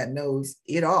somebody that knows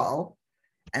it all,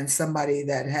 and somebody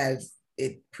that has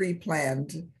it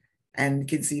pre-planned and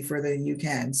can see further than you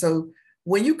can. So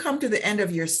when you come to the end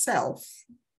of yourself,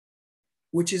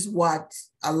 which is what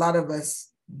a lot of us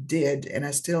did and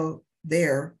are still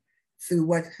there through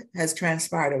what has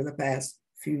transpired over the past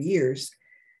few years,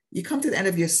 you come to the end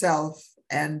of yourself,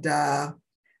 and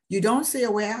you don't see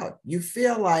a way out. You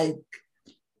feel like,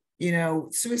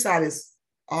 suicide is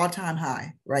all-time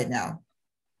high right now.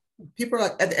 People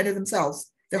are at the end of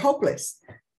themselves. They're hopeless.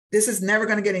 This is never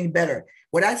going to get any better.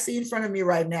 What I see in front of me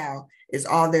right now is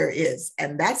all there is.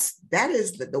 And that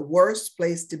is the worst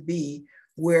place to be,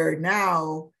 where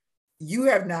now you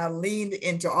have now leaned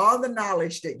into all the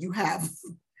knowledge that you have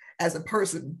as a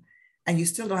person, and you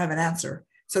still don't have an answer.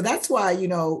 So that's why,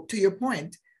 to your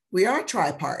point, we are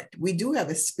tripart. We do have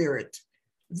a spirit.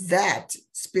 That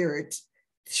spirit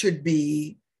should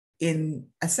be in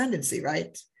ascendancy,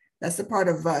 right? That's the part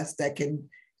of us that can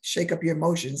shake up your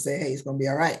emotions, say, hey, it's going to be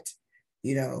all right.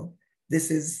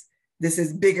 This is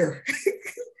bigger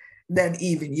than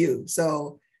even you.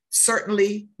 So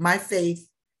certainly my faith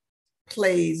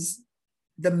plays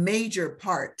the major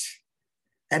part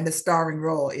and the starring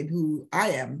role in who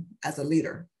I am as a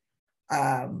leader.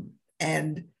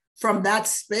 And from that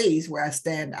space where I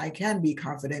stand, I can be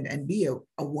confident and be a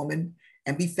woman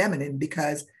and be feminine,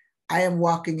 because I am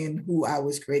walking in who I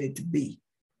was created to be.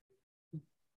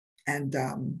 And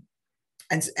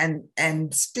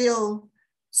still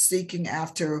seeking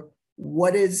after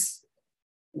what is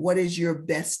your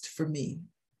best for me.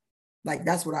 Like,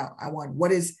 that's what I want.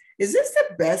 Is this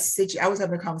the best situation? I was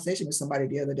having a conversation with somebody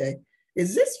the other day.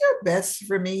 Is this your best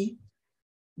for me?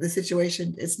 The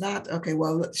situation? It's not. Okay,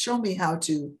 well, show me how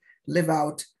to live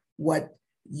out what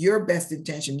your best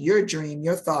intention, your dream,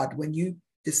 your thought, when you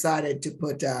decided to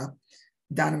put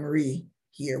Donna Marie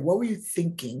here. What were you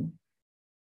thinking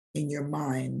in your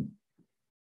mind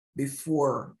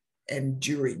before and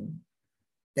during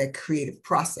that creative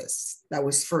process that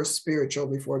was first spiritual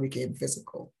before it became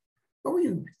physical? What were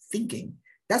you thinking?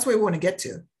 That's where we want to get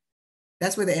to.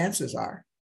 That's where the answers are.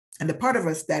 And the part of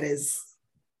us that is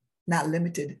not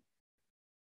limited,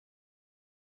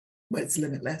 but it's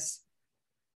limitless.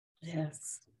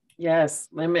 Yes,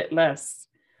 limitless.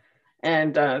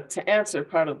 And to answer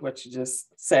part of what you just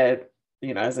said,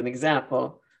 as an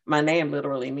example, my name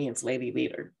literally means lady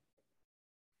leader.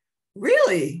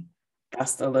 Really?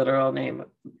 That's the literal name,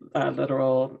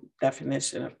 literal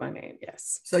definition of my name.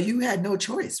 Yes. So you had no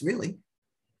choice, really.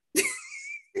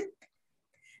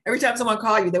 Every time someone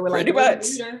called you, they were like, pretty much.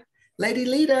 Lady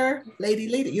leader, lady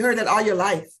leader. You heard that all your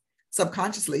life,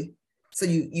 subconsciously. So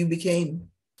you became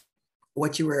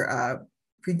what you were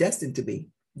predestined to be.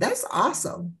 That's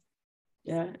awesome.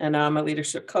 Yeah. And now I'm a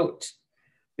leadership coach,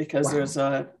 because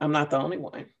I'm not the only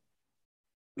one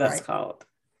that's called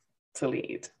to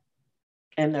lead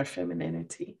in their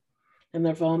femininity and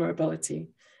their vulnerability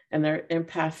and their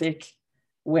empathic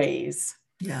ways.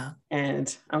 Yeah.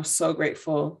 And I'm so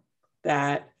grateful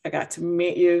that I got to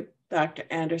meet you, Dr.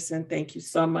 Anderson. Thank you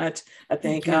so much. I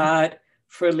thank God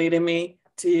for leading me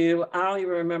to you. I don't even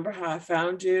remember how I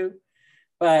found you,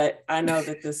 but I know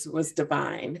that this was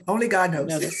divine. Only God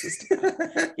knows. I know this was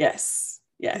divine. Yes.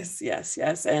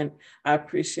 And I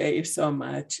appreciate you so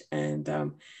much. And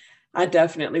I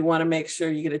definitely want to make sure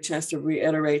you get a chance to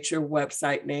reiterate your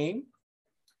website name.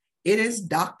 It is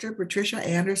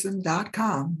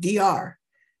drpatriciaanderson.com, Dr.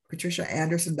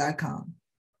 patriciaanderson.com.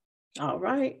 All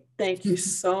right. Thank you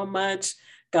so much.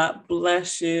 God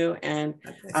bless you. And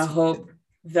I hope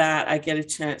that I get a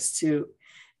chance to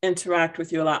interact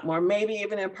with you a lot more, maybe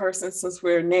even in person, since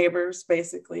we're neighbors,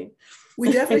 basically.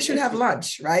 We definitely should have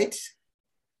lunch, right?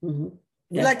 Mm-hmm.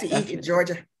 We like to eat in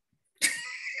Georgia.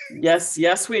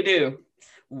 Yes, we do.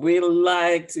 We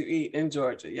like to eat in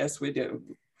Georgia. Yes, we do.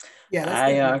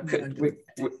 Yeah,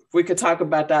 we could talk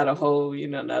about that a whole,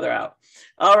 another hour.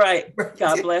 All right.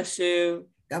 God bless you.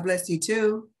 God bless you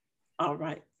too. All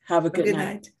right. Have a good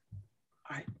night.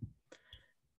 All right.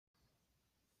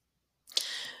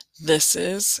 This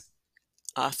is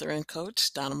author and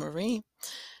coach Donna Marie.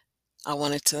 I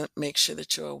wanted to make sure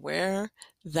that you're aware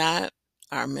that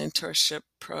our mentorship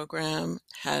program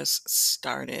has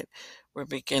started. We're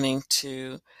beginning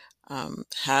to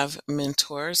have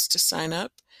mentors to sign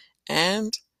up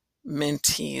and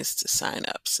mentees to sign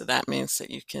up. So that means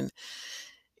that you can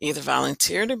either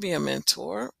volunteer to be a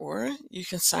mentor, or you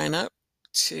can sign up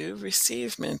to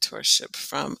receive mentorship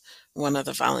from one of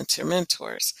the volunteer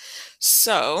mentors.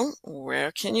 So,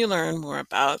 where can you learn more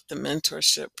about the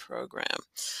mentorship program?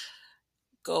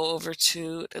 Go over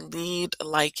to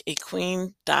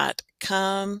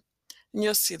leadlikeaqueen.com and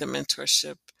you'll see the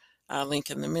mentorship link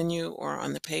in the menu or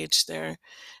on the page there,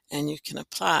 and you can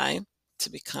apply to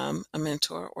become a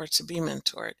mentor or to be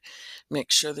mentored.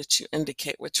 Make sure that you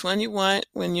indicate which one you want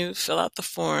when you fill out the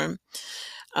form.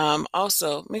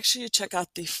 Also, make sure you check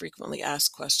out the frequently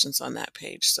asked questions on that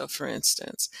page. So, for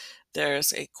instance,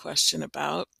 there's a question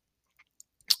about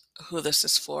who this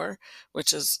is for,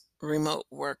 which is remote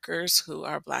workers who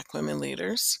are Black women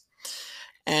leaders.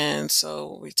 And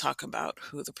so we talk about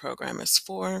who the program is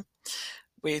for.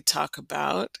 We talk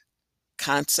about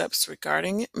concepts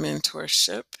regarding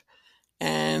mentorship.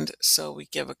 And so we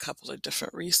give a couple of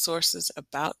different resources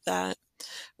about that.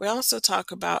 We also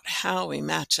talk about how we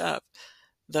match up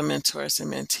the mentors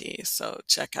and mentees. So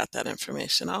check out that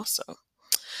information also.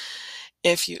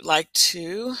 If you'd like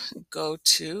to, go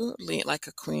to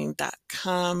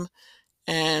leadlikeaqueen.com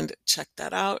and check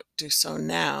that out. Do so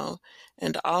now.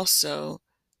 And also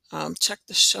check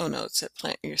the show notes at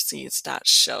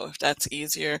plantyourseeds.show. If that's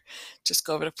easier, just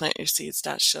go over to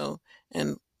plantyourseeds.show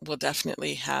and we'll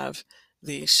definitely have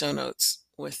the show notes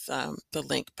with the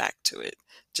link back to it,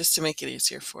 just to make it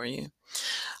easier for you.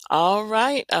 All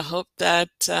right. I hope that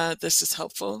this is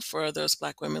helpful for those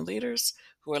Black women leaders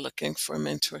who are looking for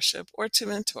mentorship or to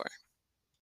mentor.